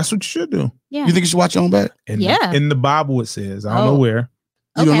back. That's what you should do. Yeah. You think you should watch your own back? In the Bible it says. I don't know where.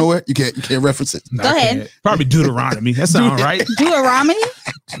 You don't know where? You can't reference it. Go ahead. Probably Deuteronomy. That sounds right. Deuteronomy?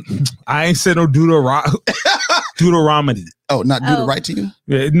 I ain't said no Deuteronomy. Oh, not do the right to you?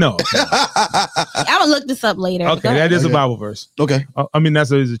 Yeah, no. I'm going to look this up later. Okay, that is a Bible verse. Okay. I mean,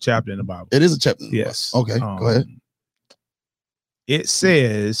 that's a chapter in the Bible. It is a chapter. Yes. Okay, go ahead. It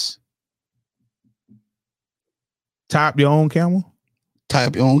says, tie up your own camel. Tie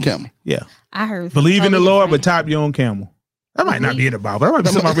up your own camel. Yeah. I heard. Believe in the Lord, but tie up your own camel. That might not be in the Bible. That might be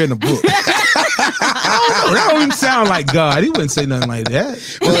something I read in the book. That don't even sound like God. He wouldn't say nothing like that.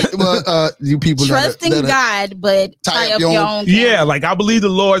 Well, you people trust in God, but tie up your own camel. Yeah, like I believe the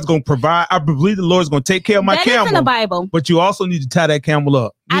Lord's going to provide. I believe the Lord's going to take care of my camel. That is in the Bible. But you also need to tie that camel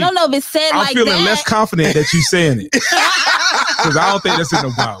up. I don't know if it said like that. I'm feeling less confident that you're saying it. Because I don't think that's in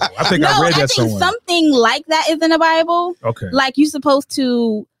the Bible. I think I read that somewhere. Something like that is in the Bible. Okay. Like you're supposed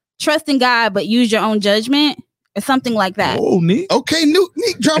to trust in God, but use your own judgment. Or something like that. Oh, neat. Okay,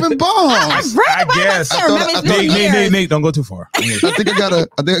 Nick dropping bombs. I guess. Nate, don't go too far. I think I got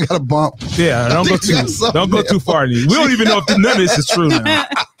a bump. Yeah, don't go too far. Nate. We don't even know if none of this is true now.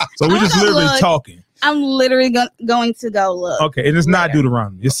 So we're just literally talking. I'm literally going to go look. Okay, and it's not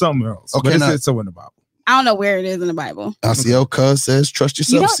Deuteronomy. It's something else. Okay, but it's somewhere in the Bible. I don't know where it is in the Bible. CL Cuz says, trust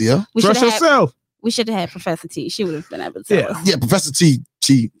yourself, CL. Trust yourself. We should have had Professor T. She would have been able to tell us. Yeah, Professor T,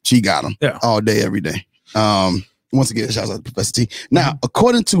 she got him all day, every day. Once again, shout out to Professor T. Now,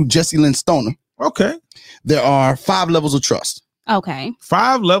 according to Jesse Lynn Stoner, there are 5 levels of trust. Okay.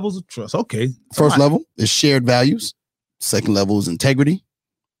 5 levels of trust. Okay. First level is shared values. Second level is integrity.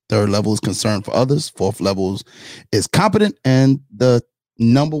 Third level is concern for others. Fourth level is competent. And the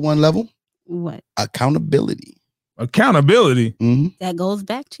number 1 level? What? Accountability. Accountability? Mm-hmm. That goes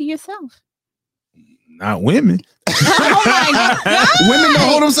back to yourself. Not women. Oh my God. Women don't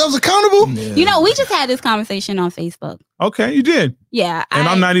hold themselves accountable. Yeah. You know, we just had this conversation on Facebook. Okay, you did. Yeah. And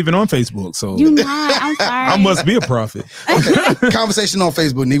I'm not even on Facebook, so you're not. I'm sorry. I must be a prophet. Okay. Conversation on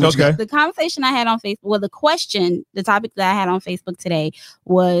Facebook. Okay. The conversation I had on Facebook, well, the topic that I had on Facebook today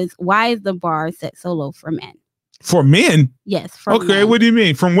was, why is the bar set so low for men? For men? Yes. For men. What do you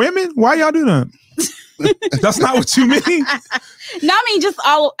mean? From women? Why y'all do that? That's not what you mean. No, I mean just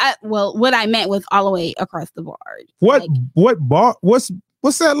what I meant was all the way across the board. What bar? What's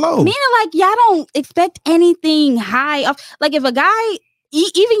that low? Meaning like y'all don't expect anything high up. Like if a guy,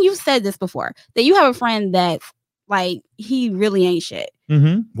 even you said this before, that you have a friend that's like he really ain't shit.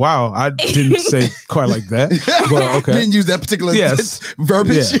 Mm-hmm. Wow, I didn't say quite like that. But okay, didn't use that particular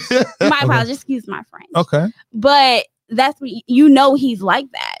verbiage. Yeah. My apologies. Excuse my friend. Okay, but that's what he's like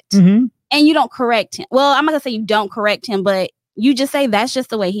that. Mm-hmm. And you don't correct him. Well, I'm not gonna say you don't correct him, but you just say that's just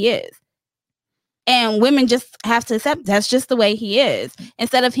the way he is. And women just have to accept that's just the way he is,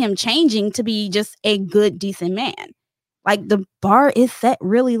 instead of him changing to be just a good, decent man. Like the bar is set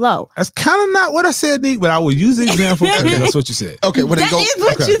really low. That's kind of not what I said, Nick, but I will use the example. Okay, that's what you said. Okay, that is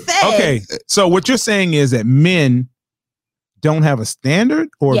what you said. Okay, so what you're saying is that men don't have a standard,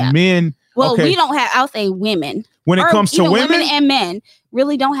 or men. Well, we don't have. I'll say women. When it comes to women and men,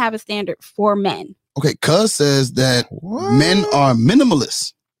 really don't have a standard for men. Okay, Cuz says that men are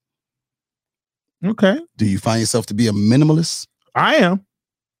minimalists. Okay. Do you find yourself to be a minimalist? I am.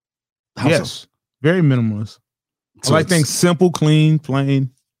 Yes. Very minimalist. So I like things simple, clean,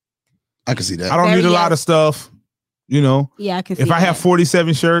 plain. I can see that. I don't need a lot of stuff. You know, yeah, I can see if I have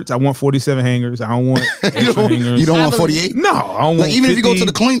 47 shirts, I want 47 hangers. I don't want extra hangers. You don't want 48? No, I don't want even 50. if you go to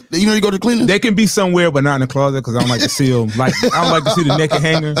the clean, you go to the cleaner. They can be somewhere, but not in the closet because I don't like to see them. Like I don't like to see the naked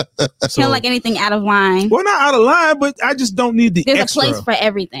hanger. So, don't like anything out of line. Well, not out of line, but I just don't need the extra. There's a place for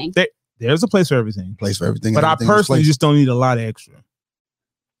everything. There's a place for everything. But I personally just don't need a lot of extra.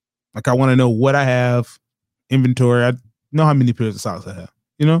 Like I want to know what I have, inventory. I know how many pairs of socks I have.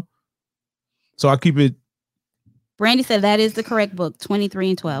 You know, so I keep it. Brandy said that is the correct book, 23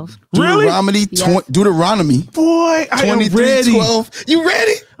 and 12. Really? Deuteronomy. Boy, I am ready. 12. You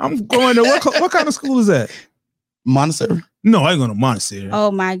ready? I'm going to what kind of school is that? Montessori. No, I ain't going to Montessori.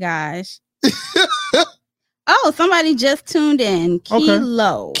 Oh my gosh. Oh, somebody just tuned in.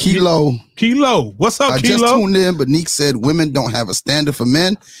 Kilo. Kilo. What's up, Kilo? I just tuned in, but Neek said women don't have a standard for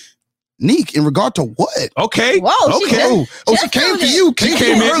men. Neek, in regard to what? Okay. Whoa. Okay. She came to you. She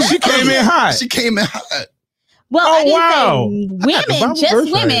came in hot. She came in hot. Well, I didn't say women,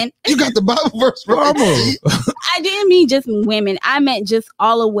 just women. Right. You got the Bible verse right. I didn't mean just women. I meant just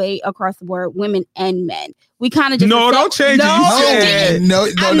all the way across the board, women and men. We kind of just don't change it. No,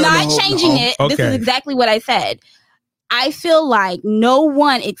 I'm not changing it. Okay. This is exactly what I said. I feel like no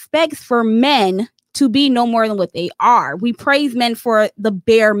one expects for men to be no more than what they are. We praise men for the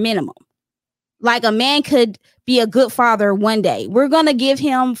bare minimum. Like a man could be a good father one day. We're going to give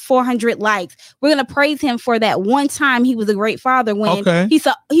him 400 likes. We're going to praise him for that one time he was a great father when he's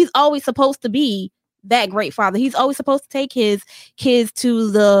always supposed to be that great father. He's always supposed to take his kids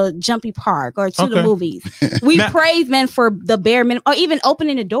to the jumpy park or to the movies. We praise men for the bare minimum or even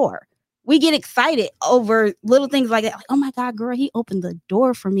opening the door. We get excited over little things like that. Like, oh my God, girl, he opened the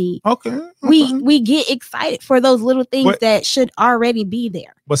door for me. Okay. We get excited for those little things that should already be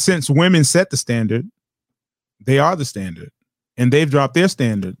there. But since women set the standard, they are the standard. And they've dropped their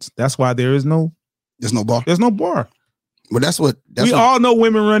standards. That's why there's no bar. There's no bar. Well, we all know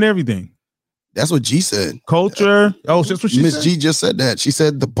women run everything. That's what G said. Culture. That's what she said. Miss G just said that. She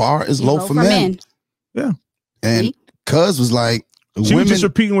said the bar is low for men. Yeah. And Cuz was like, she was just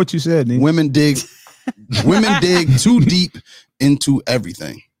repeating what you said. Nick. Women dig too deep into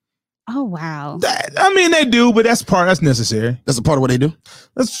everything. Oh wow! They do, but that's necessary. That's a part of what they do.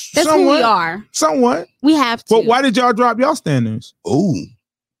 That's who we are. Somewhat. We have to. But why did y'all drop y'all standards? Oh,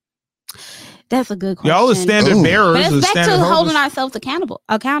 that's a good question. Y'all are standard bearers. But it's back to holding ourselves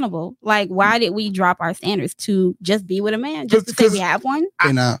accountable. Like, why did we drop our standards to just be with a man? Just to say we have one?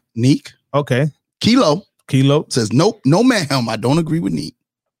 And Neek. Okay. Kilo says, nope, no ma'am. I don't agree with Neek.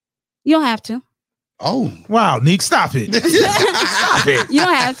 You don't have to. Oh. Wow, Neek, stop it. Stop it. You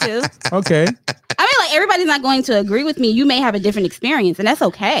don't have to. Okay. Like, everybody's not going to agree with me. You may have a different experience, and that's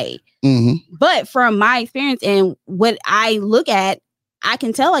okay. Mm-hmm. But from my experience and what I look at, I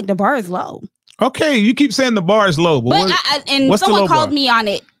can tell, like, the bar is low. Okay, you keep saying the bar is low, but someone called me on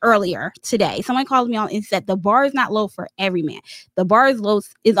it earlier today. Someone called me on and said the bar is not low for every man. The bar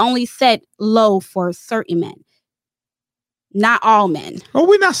is only set low for certain men, not all men. Oh,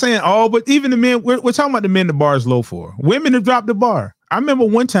 we're not saying all, but even the men. We're talking about the men. The bar is low for. Women have dropped the bar. I remember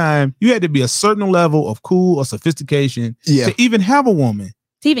one time you had to be a certain level of cool or sophistication to even have a woman,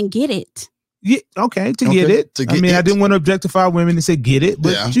 to even get it. Yeah, get it. I didn't want to objectify women and say get it,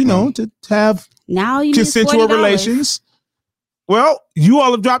 but to have consensual relations. Well, you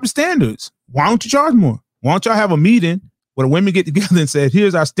all have dropped the standards. Why don't you charge more? Why don't y'all have a meeting where the women get together and say,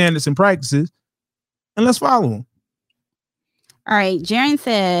 here's our standards and practices, and let's follow them. All right. Jaren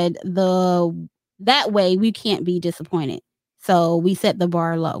said that way we can't be disappointed. So we set the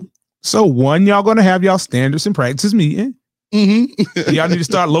bar low. So y'all going to have y'all standards and practices meeting. Mm-hmm. Y'all need to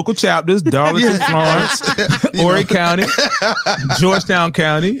start local chapters, Darlington, Florence, Horry County, Georgetown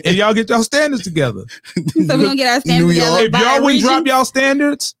County, and y'all get y'all standards together. So we don't get our standards together. If y'all wouldn't drop y'all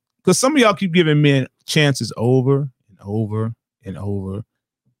standards, because some of y'all keep giving men chances over and over and over.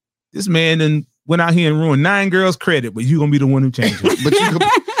 This man then went out here and ruined 9 girls' credit, but you gonna be the one who changed it.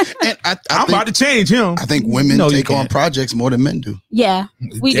 But I'm about to change him. I think women take on projects more than men do. Yeah,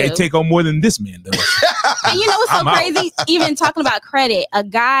 they take on more than this man does. And you know what's so crazy? Even talking about credit, a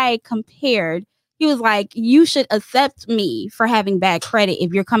guy compared. He was like, "You should accept me for having bad credit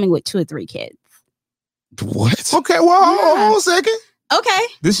if you're coming with 2 or 3 kids." What? Okay, well, hold on a second. Okay.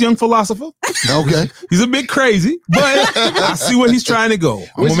 This young philosopher. Okay. He's a bit crazy, but I see where he's trying to go.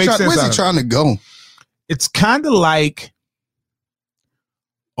 Where's he trying to go? It's kind of like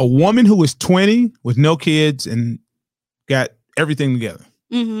a woman who is 20 with no kids and got everything together.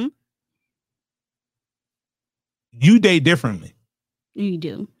 Mm-hmm. You date differently. You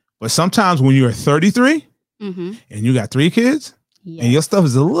do. But sometimes when you're 33 and you got 3 kids and your stuff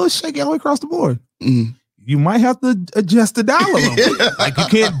is a little shaky all the way across the board, you might have to adjust the dollar. Like you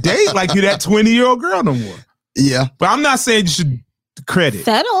can't date like you're that 20-year-old girl no more. Yeah. But I'm not saying you should credit.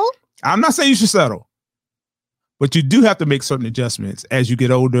 Settle. I'm not saying you should settle. But you do have to make certain adjustments as you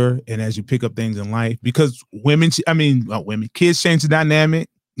get older and as you pick up things in life because kids change the dynamic.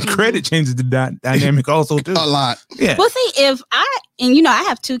 Credit changes the dynamic also too. A lot. Yeah. Well, see, if I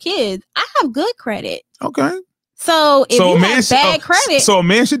have 2 kids, I have good credit. Okay. So if you have bad credit, so a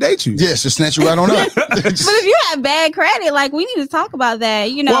man should date you. Yes, just snatch you right on up. But if you have bad credit, like we need to talk about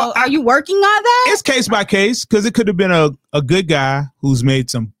that. Are you working on that? It's case by case because it could have been a good guy who's made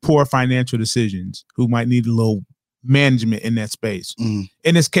some poor financial decisions who might need a little management in that space. And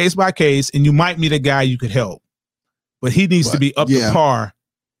it's case by case, and you might meet a guy you could help, but he needs to be up to par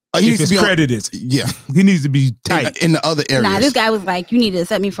If his credit is, he needs to be tight in the other areas. Nah, this guy was like, you need to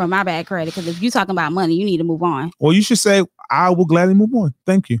accept me for my bad credit because if you're talking about money, you need to move on. Well, you should say, I will gladly move on.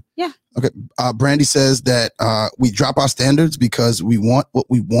 Thank you. Yeah. Okay. Brandy says that we drop our standards because we want what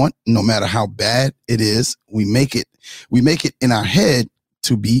we want, no matter how bad it is. We make it in our head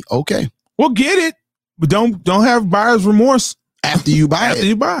to be okay. Well, get it, but don't have buyer's remorse after you buy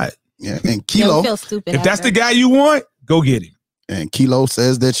it. Yeah. And Kilo, feel stupid if that's the guy you want, go get him. And Kilo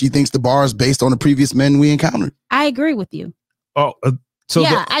says that she thinks the bar is based on the previous men we encountered. I agree with you. Oh,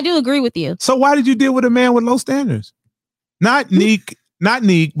 I do agree with you. So why did you deal with a man with low standards? Not Neek,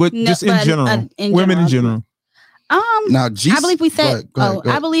 but just in general, women in general. Now, I believe we said. Go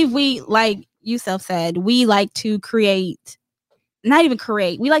ahead. I believe we, like Yusuf said, we like to create. Not even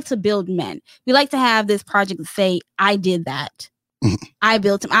create. We like to build men. We like to have this project to say, "I did that. I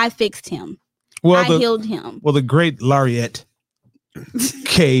built him. I fixed him. I healed him." Well, the great laureate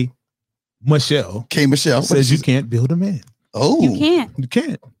K. Michelle says you can't build a man. Oh, you can't. You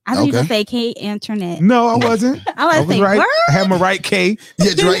can't. I didn't even say K. Internet. No, I wasn't. I was right. Word? I had my right K.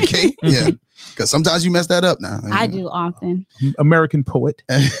 Yeah, the right K. Yeah, because sometimes you mess that up. Now I do often. American poet.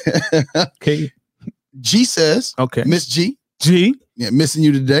 K. G says, okay, Miss G. Yeah, missing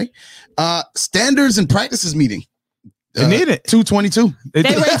you today. Standards and practices meeting. They need it. 222. Wait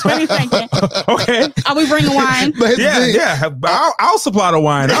 20 seconds. Okay. Are we bringing wine? Yeah. I'll supply the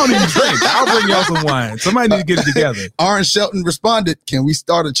wine. I don't even drink. I'll bring y'all some wine. Somebody need to get it together. Aaron Shelton responded, "Can we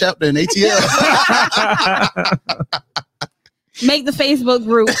start a chapter in ATL?" Make the Facebook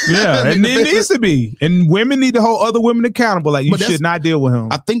group. Yeah, and it needs to be. And women need to hold other women accountable. Like, you should not deal with him.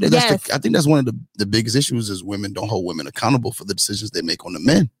 I think that's one of the biggest issues is women don't hold women accountable for the decisions they make on the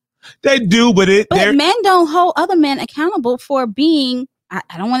men. They do, but men don't hold other men accountable for being. I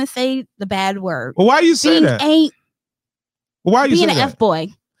don't want to say the bad word. Well, why do you say that? Why you being say an F-boy?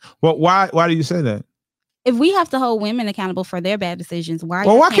 Well, why do you say that? If we have to hold women accountable for their bad decisions, why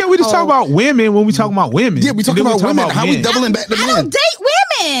can't we just talk about women when we talk about women? Yeah, we talking about women. How we doubling back to men? I don't date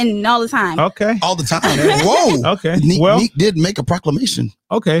women all the time. Okay, all the time. Whoa. Okay. Neek did make a proclamation.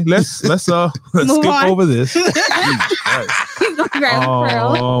 Okay, let's skip over this.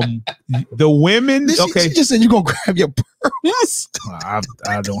 The women. Okay, she just said you're gonna grab your pearls. I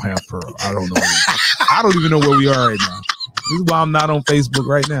don't have pearl. I don't know. I don't even know where we are right now. This is why I'm not on Facebook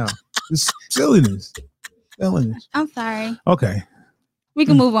right now. It's silliness. I'm sorry. Okay. We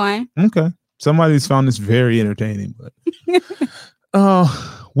can move on. Okay. Somebody's found this very entertaining, but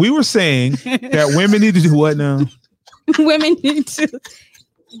we were saying that women need to do what now? Women need to.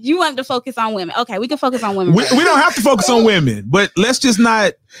 You want to focus on women. Okay, we can focus on women. We don't have to focus on women, but let's just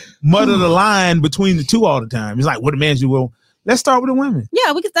not muddle the line between the two all the time. It's like, what a man do. Well, let's start with the women.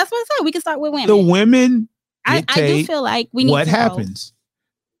 Yeah, that's what I said. We can start with women. The women I do feel like we need what happens.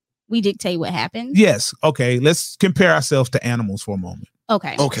 We dictate what happens. Yes. Okay. Let's compare ourselves to animals for a moment.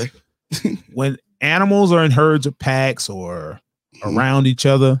 Okay. When animals are in herds or packs or around each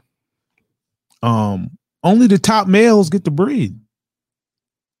other, only the top males get to breed.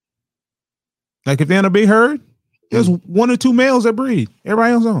 Like if they're in a big herd, there's one or two males that breed.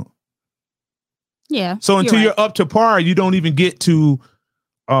 Everybody else don't. Yeah. So until you're up to par, you don't even get to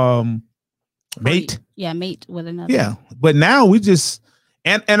mate. Yeah, mate with another. Yeah. But now we just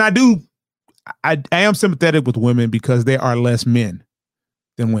I am sympathetic with women because there are less men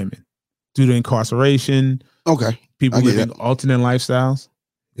than women due to incarceration. Okay. People living alternate lifestyles.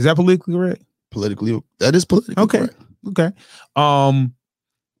 Is that politically correct? That is politically correct. Okay.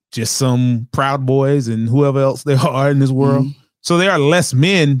 Just some Proud Boys and whoever else there are in this world. Mm-hmm. So there are less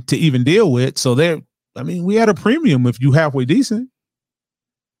men to even deal with. So we had a premium if you halfway decent.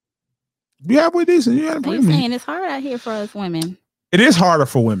 You halfway decent, you had a premium. You're saying it's hard out here for us women. It is harder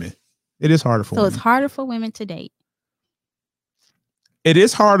for women. Women. So it's harder for women to date. It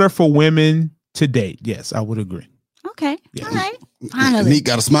is harder for women to date. Yes, I would agree. Okay. Yeah. All right. Finally. Neek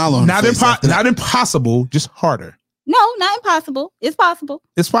got a smile on not impossible, just harder. No, not impossible. It's possible.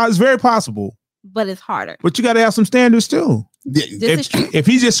 It's very possible. But it's harder. But you got to have some standards too. If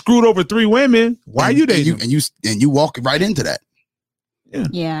he just screwed over 3 women, why are you dating? And you walk right into that.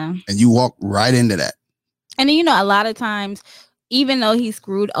 Yeah. And you walk right into that. And then, a lot of times, even though he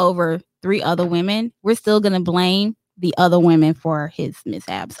screwed over 3 other women, we're still going to blame the other women for his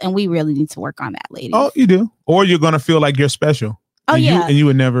mishaps. And we really need to work on that, ladies. Oh, you do. Or you're going to feel like you're special. Oh, yeah. And you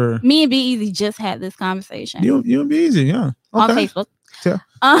would never. Me and Be Easy just had this conversation. You and Be Easy, yeah. Okay. On Facebook.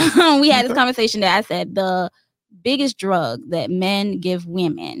 Yeah. We had this conversation that I said the biggest drug that men give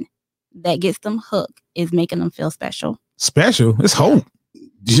women that gets them hooked is making them feel special. Special? It's hope.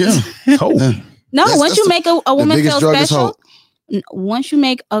 Yeah. Hope. No, once you make a woman feel special, once you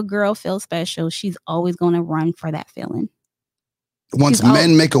make a girl feel special, she's always going to run for that feeling. Once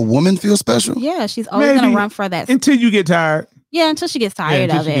men make a woman feel special? Yeah, she's always going to run for that. Until you get tired. Yeah, until she gets tired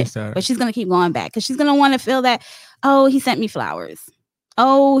of it. But she's going to keep going back because she's going to want to feel that, oh, he sent me flowers.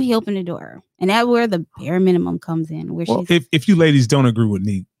 Oh, he opened the door. And that's where the bare minimum comes in. Where if you ladies don't agree with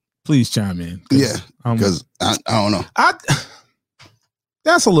Neek, please chime in. Yeah, because I don't know.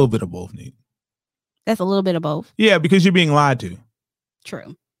 That's a little bit of both, Neek. That's a little bit of both. Yeah, because you're being lied to.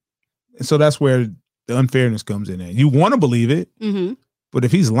 True. And so that's where the unfairness comes in. You want to believe it, but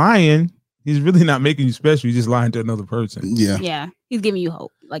if he's lying, he's really not making you special. He's just lying to another person. Yeah. Yeah. He's giving you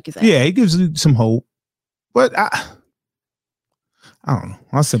hope, like you said. Yeah, he gives you some hope. But I don't know.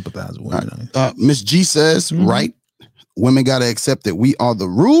 I sympathize with women. Miss G says, right, women got to accept that we are the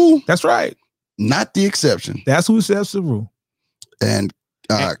rule. That's right. Not the exception. That's who sets the rule. And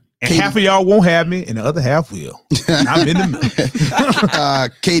Katie, half of y'all won't have me, and the other half will. I'm in the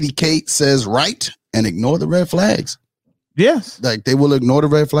middle. Katie Kate says, right, and ignore the red flags. Yes. Like they will ignore the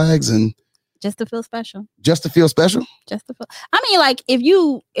red flags and just to feel special. Just to feel special? Just to feel. I mean, like if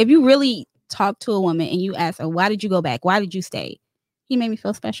you really talk to a woman and you ask her, why did you go back? Why did you stay? He made me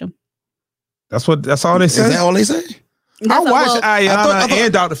feel special. That's all they say. Is that all they say? I watched Ayana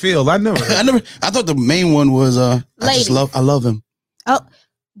and Dr. Phil. I thought the main one was I love him. Oh,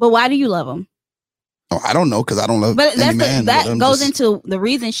 but why do you love him? Oh, I don't know, because I don't love any man. That goes into the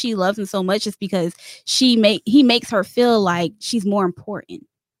reason she loves him so much is because he makes her feel like she's more important.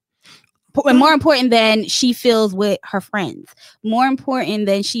 More important than she feels with her friends. More important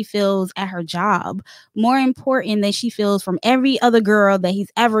than she feels at her job. More important than she feels from every other girl that he's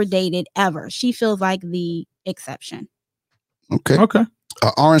ever dated ever. She feels like the exception. Okay.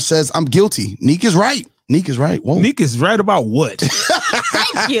 Orange says, I'm guilty. Neek is right. Whoa. Neek is right about what?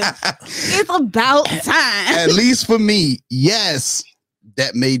 Thank you. It's about time. At least for me, yes.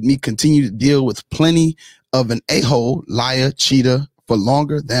 That made me continue to deal with plenty of an a-hole, liar, cheater for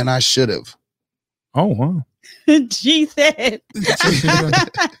longer than I should have. Oh, wow. G said.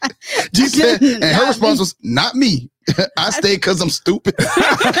 G said, and her response was, not me. I stayed because I'm stupid.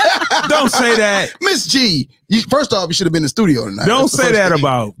 Don't say that. Miss G, first off, you should have been in the studio tonight. Don't say that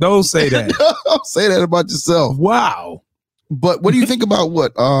about yourself. Wow. But what do you think about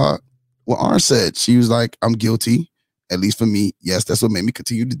what Orange said? She was like, I'm guilty. At least for me, yes, that's what made me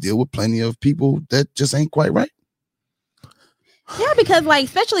continue to deal with plenty of people that just ain't quite right. Yeah, because like,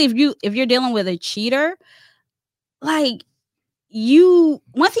 especially if you're dealing with a cheater, like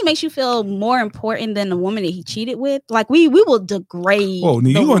once he makes you feel more important than the woman that he cheated with, like we will degrade. Oh,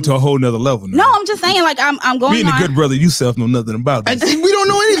 you went to a whole nother level now. No, I'm just saying, like I'm going. Being a good brother, you self know nothing about this. We don't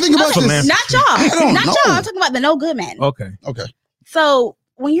know anything about this. Not y'all. Not y'all. I'm talking about the no good man. Okay. So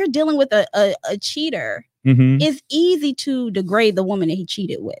when you're dealing with a cheater, it's easy to degrade the woman that he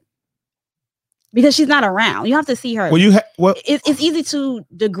cheated with. Because she's not around. You have to see her. It's easy to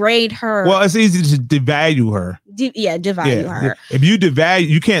degrade her. Well, it's easy to devalue her. Devalue her. If you devalue,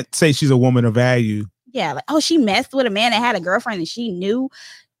 you can't say she's a woman of value. Yeah, like, oh, she messed with a man that had a girlfriend and she knew.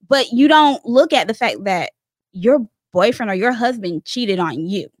 But you don't look at the fact that your boyfriend or your husband cheated on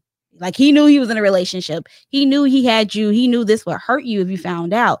you. Like, he knew he was in a relationship. He knew he had you. He knew this would hurt you if you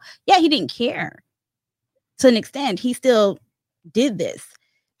found out. Yeah, he didn't care. To an extent, he still did this.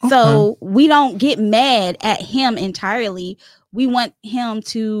 So we don't get mad at him entirely. We want him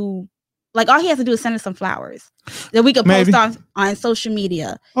to, like, all he has to do is send us some flowers that we could post on social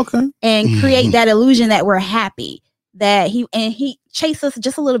media. Okay. And create that illusion that we're happy, that he chase us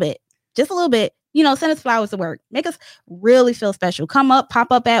just a little bit, you know, send us flowers to work, make us really feel special. Pop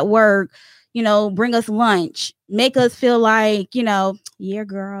up at work, you know, bring us lunch, make us feel like, you know, yeah,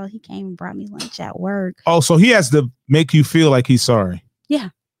 girl, he came and brought me lunch at work. Oh, so he has to make you feel like he's sorry. Yeah.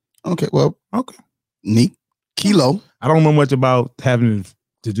 Okay, well, Neek, Kilo. I don't know much about having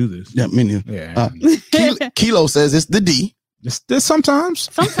to do this. Yeah, me neither. Yeah. Kilo says it's the D. This sometimes.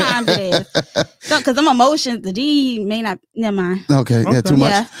 Sometimes it is. Because them emotions, the D may not, never mind. Okay, yeah, too much.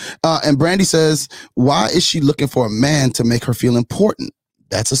 Yeah. And Brandy says, why is she looking for a man to make her feel important?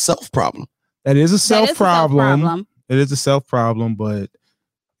 That's a self problem. That is a self problem. It is a self problem, but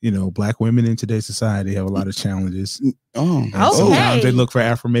you know, Black women in today's society have a lot of challenges. Sometimes they look for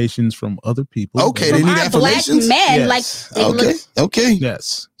affirmations from other people. Okay, they need affirmations. Black men, yes. Okay.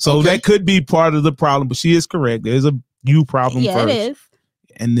 Yes. So that could be part of the problem, but she is correct. There's a you problem first. Yeah, it is.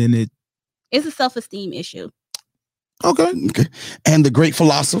 And then it's a self-esteem issue. Okay. And the great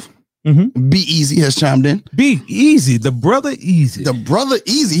philosopher, Be Easy, has chimed in. Be Easy, the brother Easy. The brother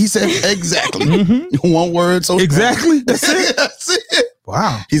Easy. He said exactly. One word. So exactly. That's it. That's it.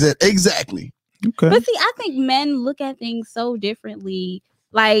 Wow. He said exactly. Okay. But see, I think men look at things so differently.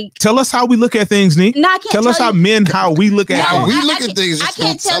 Like, tell us how we look at things, Nick. No, I can't tell us how we look at how things. we look at things. I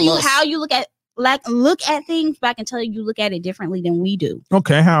can't tell you how you look at things, but I can tell you look at it differently than we do.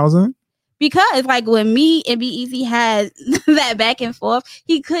 Okay, how's it? Because like when me and B-Easy had that back and forth,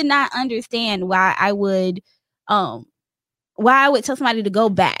 he could not understand why I would tell somebody to go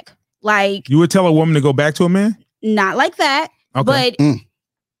back. Like, you would tell a woman to go back to a man? Not like that. Okay. But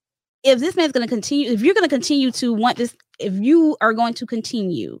if this man's going to continue, if you're going to continue to want this, if you are going to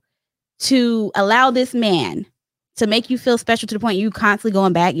continue to allow this man to make you feel special to the point you constantly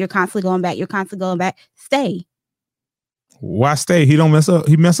going back, stay. Why stay? He don't mess up.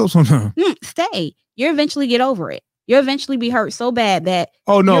 He mess up sometimes. Stay. You eventually get over it. You'll eventually be hurt so bad that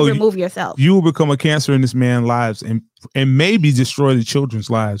you'll remove yourself. You will become a cancer in this man's lives and maybe destroy the children's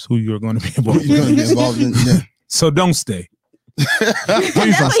lives who you're going to be involved in. So don't stay. That's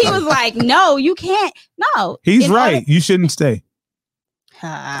what he was like. No, you can't. No, he's right. You shouldn't stay.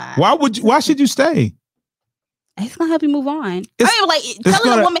 Why should you stay? It's gonna help you move on.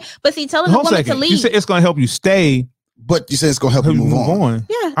 Telling a woman to leave. You said it's gonna help you stay, but you said it's gonna help you move on.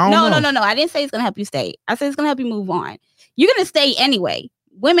 Yeah. No. I didn't say it's gonna help you stay. I said it's gonna help you move on. You're gonna stay anyway.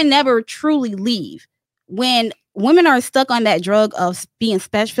 Women never truly leave. When women are stuck on that drug of being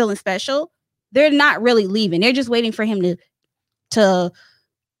special, feeling special, they're not really leaving. They're just waiting for him to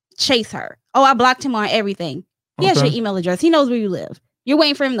chase her. Oh, I blocked him on everything. He has your email address. He knows where you live. You're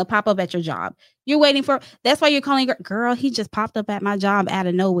waiting for him to pop up at your job. That's why you're calling girl. He just popped up at my job out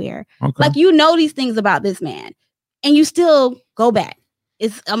of nowhere. Okay. Like, you know these things about this man and you still go back.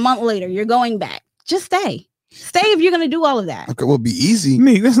 It's a month later. You're going back. Just stay. Stay if you're going to do all of that. Okay. Well, be easy.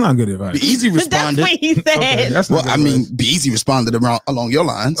 Nick, that's not good advice. Be easy responded. That's what he said. Okay, be easy responded along your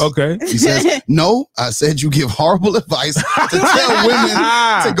lines. Okay. He says, no, I said you give horrible advice to tell women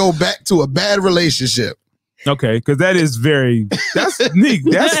to go back to a bad relationship. Okay, because that's Nick.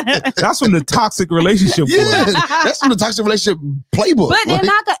 That's from the toxic relationship. Yeah, that's from the toxic relationship playbook. But they're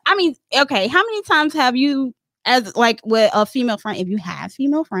not gonna. I mean, okay. How many times have you, as like with a female friend, if you have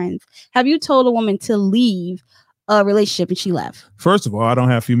female friends, have you told a woman to leave a relationship and she left? First of all, I don't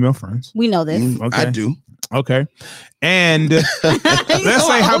have female friends. We know this. Okay. I do. Okay, and let's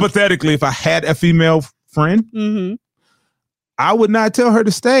say hypothetically, if I had a female friend, I would not tell her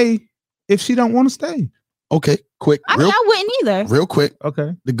to stay if she don't want to stay. Okay, quick. I wouldn't either. Real quick.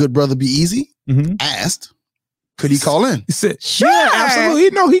 Okay. The good brother B-Easy asked, could he call in? He said, sure. Yeah, absolutely.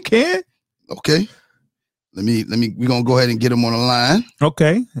 No, he can. Okay. We're going to go ahead and get him on the line.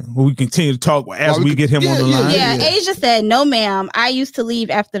 Okay. Well, we continue to talk as we get him on the line. Yeah, Asia said, no, ma'am. I used to leave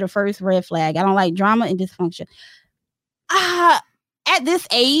after the first red flag. I don't like drama and dysfunction. At this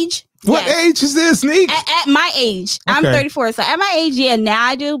age. What age is this, Nick? At my age. Okay. I'm 34. So at my age, now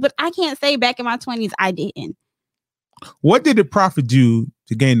I do. But I can't say back in my 20s, I didn't. What did it profit you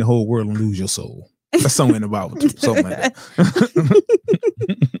to gain the whole world and lose your soul? That's something about something like that.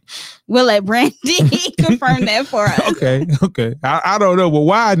 We'll let Brandy confirm that for us. Okay. I don't know. But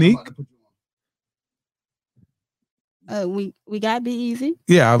why, Nick? We got B-Easy.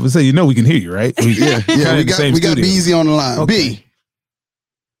 Yeah, I would say, we can hear you, right? We got B-Easy on the line. Okay. B.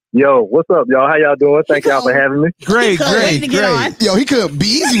 Yo, what's up, y'all? How y'all doing? Thank y'all for having me. Great. Yo, he could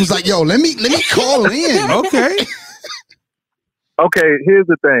B-Easy was like, yo, let me call in. Okay. Okay, here's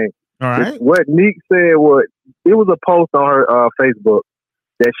the thing. All right. What Neek said it was a post on her Facebook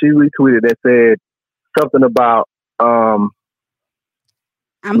that she retweeted that said something about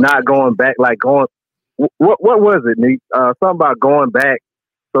not going back, like going. What was it, Neek? Something about going back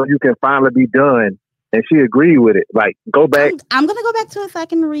so you can finally be done. And she agreed with it. Like, go back. I'm going to go back to it so I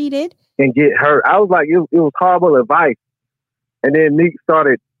can read it. And get hurt. I was like, it was horrible advice. And then Nick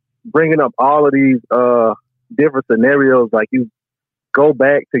started bringing up all of these different scenarios. Like, you go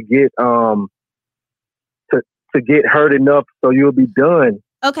back to get to get hurt enough so you'll be done.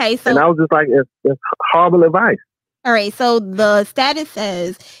 Okay. So, and I was just like, it's horrible advice. All right. So the status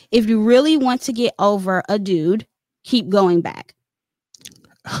says, if you really want to get over a dude, keep going back.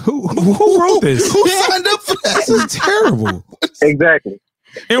 Who wrote this? Who signed up for that? This is terrible. Exactly.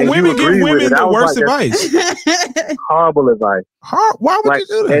 And women give women the worst advice. Horrible advice. Why would you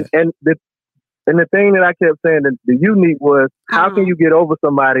do that? And the thing that I kept saying, the unique was, how can you get over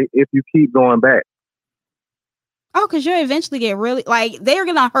somebody if you keep going back? Oh, because you'll eventually get really, like, they're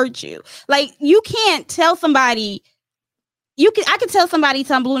going to hurt you. Like, you can't tell somebody, I can tell somebody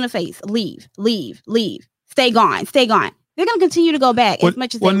till I'm blue in the face, leave. Stay gone. They're going to continue to go back as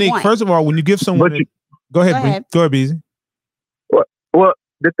much as they Nick, want. First of all, when you give someone... Go ahead, Beezy. Well,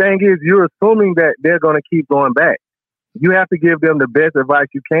 the thing is, you're assuming that they're going to keep going back. You have to give them the best advice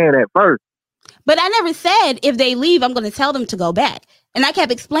you can at first. But I never said if they leave, I'm going to tell them to go back. And I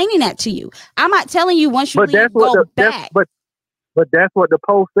kept explaining that to you. I'm not telling you once you leave, go back. But that's what the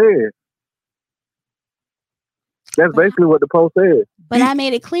post says. That's basically what the post says. But I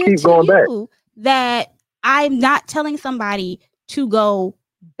made it clear to you that I'm not telling somebody to go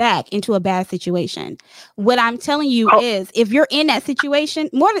back into a bad situation. What I'm telling you is if you're in that situation,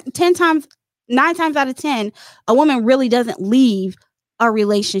 more than 9 times out of 10, a woman really doesn't leave a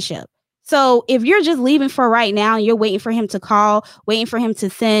relationship. So if you're just leaving for right now and you're waiting for him to call, waiting for him to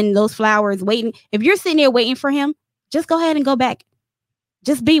send those flowers, if you're sitting there waiting for him, just go ahead and go back.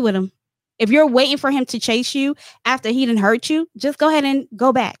 Just be with him. If you're waiting for him to chase you after he didn't hurt you, just go ahead and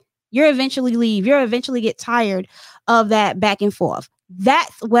go back. You'll eventually leave. You'll eventually get tired of that back and forth.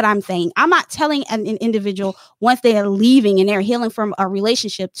 That's what I'm saying. I'm not telling an individual once they are leaving and they're healing from a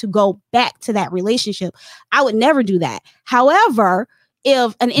relationship to go back to that relationship. I would never do that. However,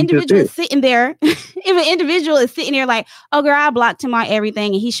 if an individual is sitting there, like, oh girl, I blocked him on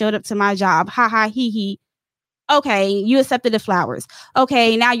everything and he showed up to my job. Ha ha, he. Okay, you accepted the flowers.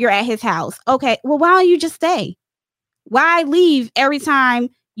 Okay, now you're at his house. Okay, well, why don't you just stay? Why leave every time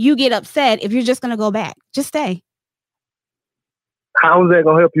you get upset if you're just going to go back? Just stay. How is that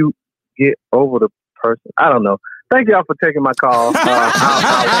going to help you get over the person? I don't know. Thank y'all for taking my call.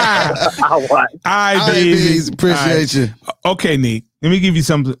 I'll watch. All right, baby. Appreciate you. Okay, Nick. Let me give you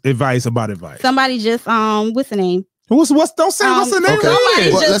some advice about advice. Somebody just what's the name? Don't say what's the name.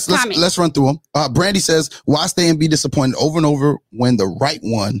 Okay. Well, let's run through them. Brandy says, why stay and be disappointed over and over when the right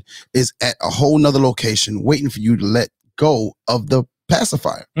one is at a whole nother location waiting for you to let go of the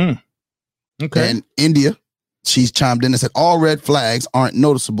pacifier? Okay. And India, she's chimed in and said, all red flags aren't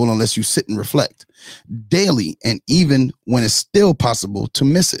noticeable unless you sit and reflect daily, and even when it's still possible to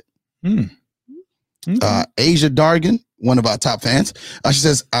miss it. Okay. Asia Dargan, one of our top fans, she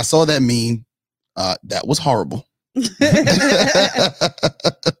says, I saw that meme. That was horrible.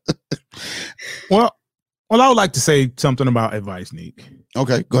 Well, I would like to say something about advice, Nick.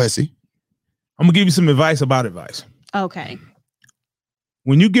 Okay, go ahead, see. I'm gonna give you some advice about advice. Okay.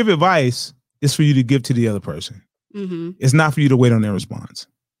 When you give advice, it's for you to give to the other person. Mm-hmm. It's not for you to wait on their response.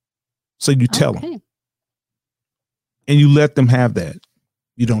 So you tell them, and you let them have that.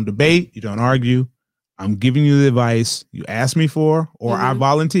 You don't debate. You don't argue. I'm giving you the advice you asked me for, or I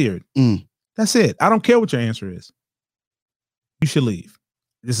volunteered. That's it. I don't care what your answer is. You should leave.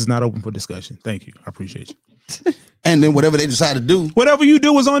 This is not open for discussion. Thank you. I appreciate you. And then whatever they decide to do, whatever you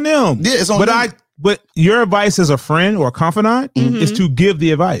do is on them. Yeah, it's on them. But your advice as a friend or a confidant is to give the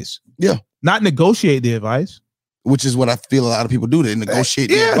advice. Yeah. Not negotiate the advice. Which is what I feel a lot of people do. They negotiate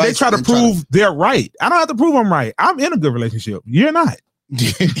the advice. They try to prove they're right. I don't have to prove I'm right. I'm in a good relationship. You're not.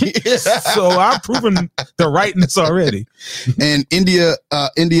 So I've proven the rightness already. And India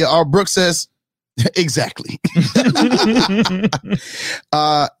R. Brooks says, exactly. And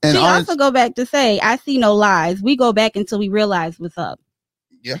she also go back to say, I see no lies. We go back until we realize what's up.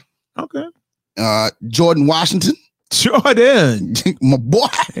 Yeah. Okay. Jordan Washington. Jordan. My boy.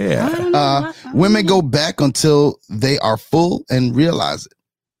 Yeah. Women go back until they are full and realize it.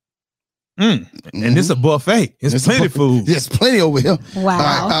 And it's a buffet. It's plenty of food. There's plenty over here.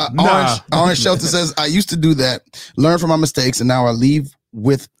 Wow. Orange Shelter says, I used to do that, learn from my mistakes, and now I leave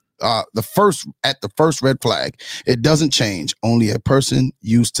with the first red flag. It doesn't change. Only a person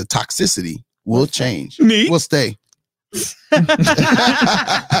used to toxicity will change. Me? Will stay. I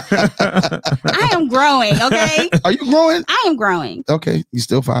am growing, okay? Are you growing? I am growing. Okay. You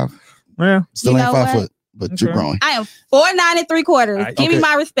still 5. Yeah. Still ain't 5 foot. But you're growing. I am 4'9" ¾ Give me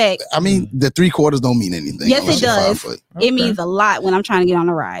my respect. I mean, the 3/4 don't mean anything. Yes, it does. It means a lot when I'm trying to get on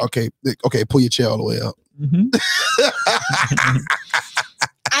the ride. Okay. Pull your chair all the way up.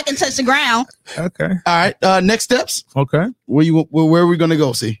 I can touch the ground. Okay. All right. Next steps. Okay. Where are we gonna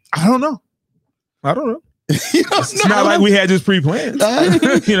go? See? I don't know. It's not like we had this pre-planned.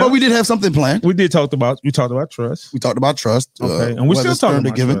 But we did have something planned. We talked about trust. We talked about trust. Okay. And we're still talking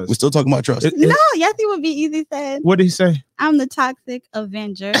about trust. We're still talking about trust. No, Yessie would be easy said. What did he say? I'm the toxic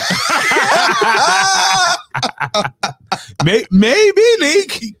Avenger. Maybe,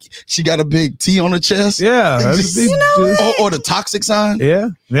 Nick. She got a big T on her chest. Yeah. Or the toxic sign.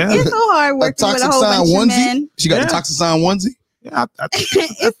 Yeah. It's so hard working with a whole bunch of men. She got the toxic sign onesie. Yeah,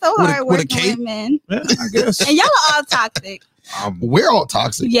 it's so hard working with men. Yeah, I guess. And y'all are all toxic. We're all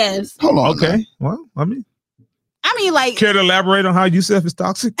toxic. Yes. Hold on. Okay. Well, I mean, like, care to elaborate on how Yusef is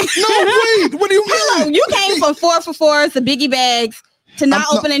toxic? No, wait. What do you mean? Hello, you came from 4 for 4s to biggie bags to not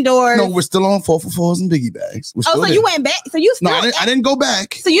opening doors. No, we're still on 4 for 4s and biggie bags. So you went back? So you still? No, I didn't go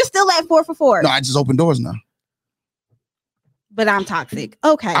back. So you still at 4 for 4? No, I just opened doors now. But I'm toxic.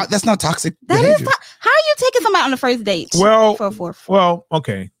 Okay. That's not toxic. That is how are you taking somebody on the first date? Well,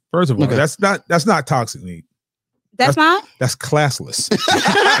 okay. First of all, that's not toxic, Neek. That's not? That's classless.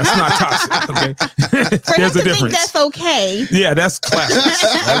 That's not toxic. Okay. There's a difference. That's okay. Yeah, that's classless.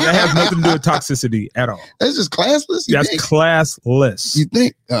 That has nothing to do with toxicity at all. That's just classless? That's classless. You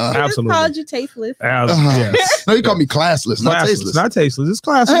think? Absolutely. I called you tasteless. Yes. No, you call me classless, not tasteless. Not tasteless. It's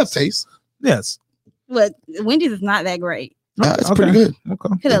classless. I have taste. Yes. But Wendy's is not that great. It's pretty good. Okay.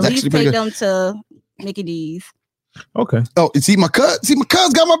 Could at least take them to Mickey D's. Okay. Oh, see my cuz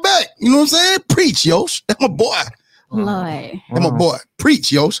got my back. You know what I'm saying? Preach, Yosh. That's my boy. Lord. That's my boy. Preach,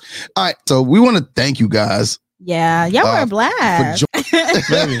 Yosh. All right. So we want to thank you guys. Yeah. Y'all were a blast.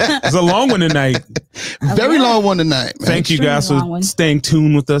 It's a long one tonight. Very long one tonight, man. Thank you guys for staying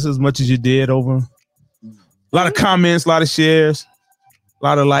tuned with us as much as you did over. A lot of comments, a lot of shares, a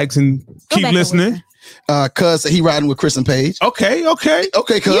lot of likes, and keep listening. Cuz he riding with Chris and Paige. Okay,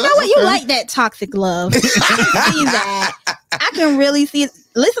 cuz. You know what? You like that toxic love. I can see that. I can really see it.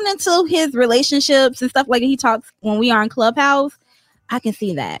 Listening to his relationships and stuff like that he talks when we are in Clubhouse. I can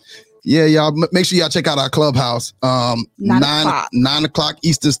see that. Yeah, y'all. Make sure y'all check out our Clubhouse. 9 o'clock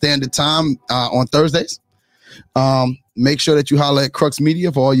Eastern Standard Time on Thursdays. Make sure that you holler at Crux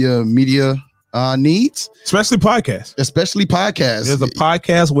Media for all your media needs, especially podcasts. There's a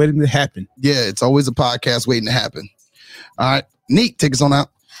podcast waiting to happen. Yeah, it's always a podcast waiting to happen. All right, Neek, take us on out.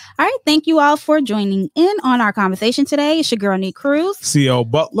 All right, thank you all for joining in on our conversation today. It's your girl Neek Cruz, CO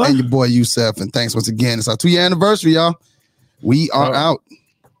Butler, and your boy Yusef. And thanks once again. It's our 2-year anniversary, y'all. We are out.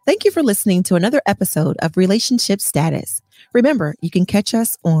 Thank you for listening to another episode of Relationship Status. Remember, you can catch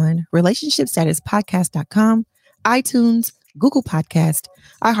us on relationshipstatuspodcast.com, iTunes, Google Podcast,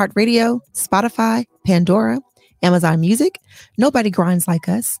 iHeartRadio, Spotify, Pandora, Amazon Music, Nobody Grinds Like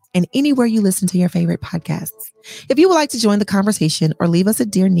Us, and anywhere you listen to your favorite podcasts. If you would like to join the conversation or leave us a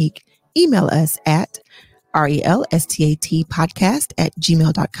Dear Neek, email us at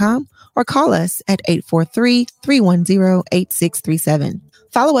relstatpodcast@gmail.com or call us at 843-310-8637.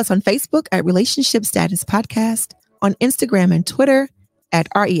 Follow us on Facebook at Relationship Status Podcast, on Instagram and Twitter at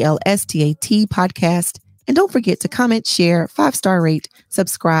RELSTAT Podcast. And don't forget to comment, share, 5-star rate,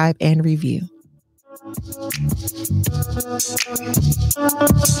 subscribe, and review.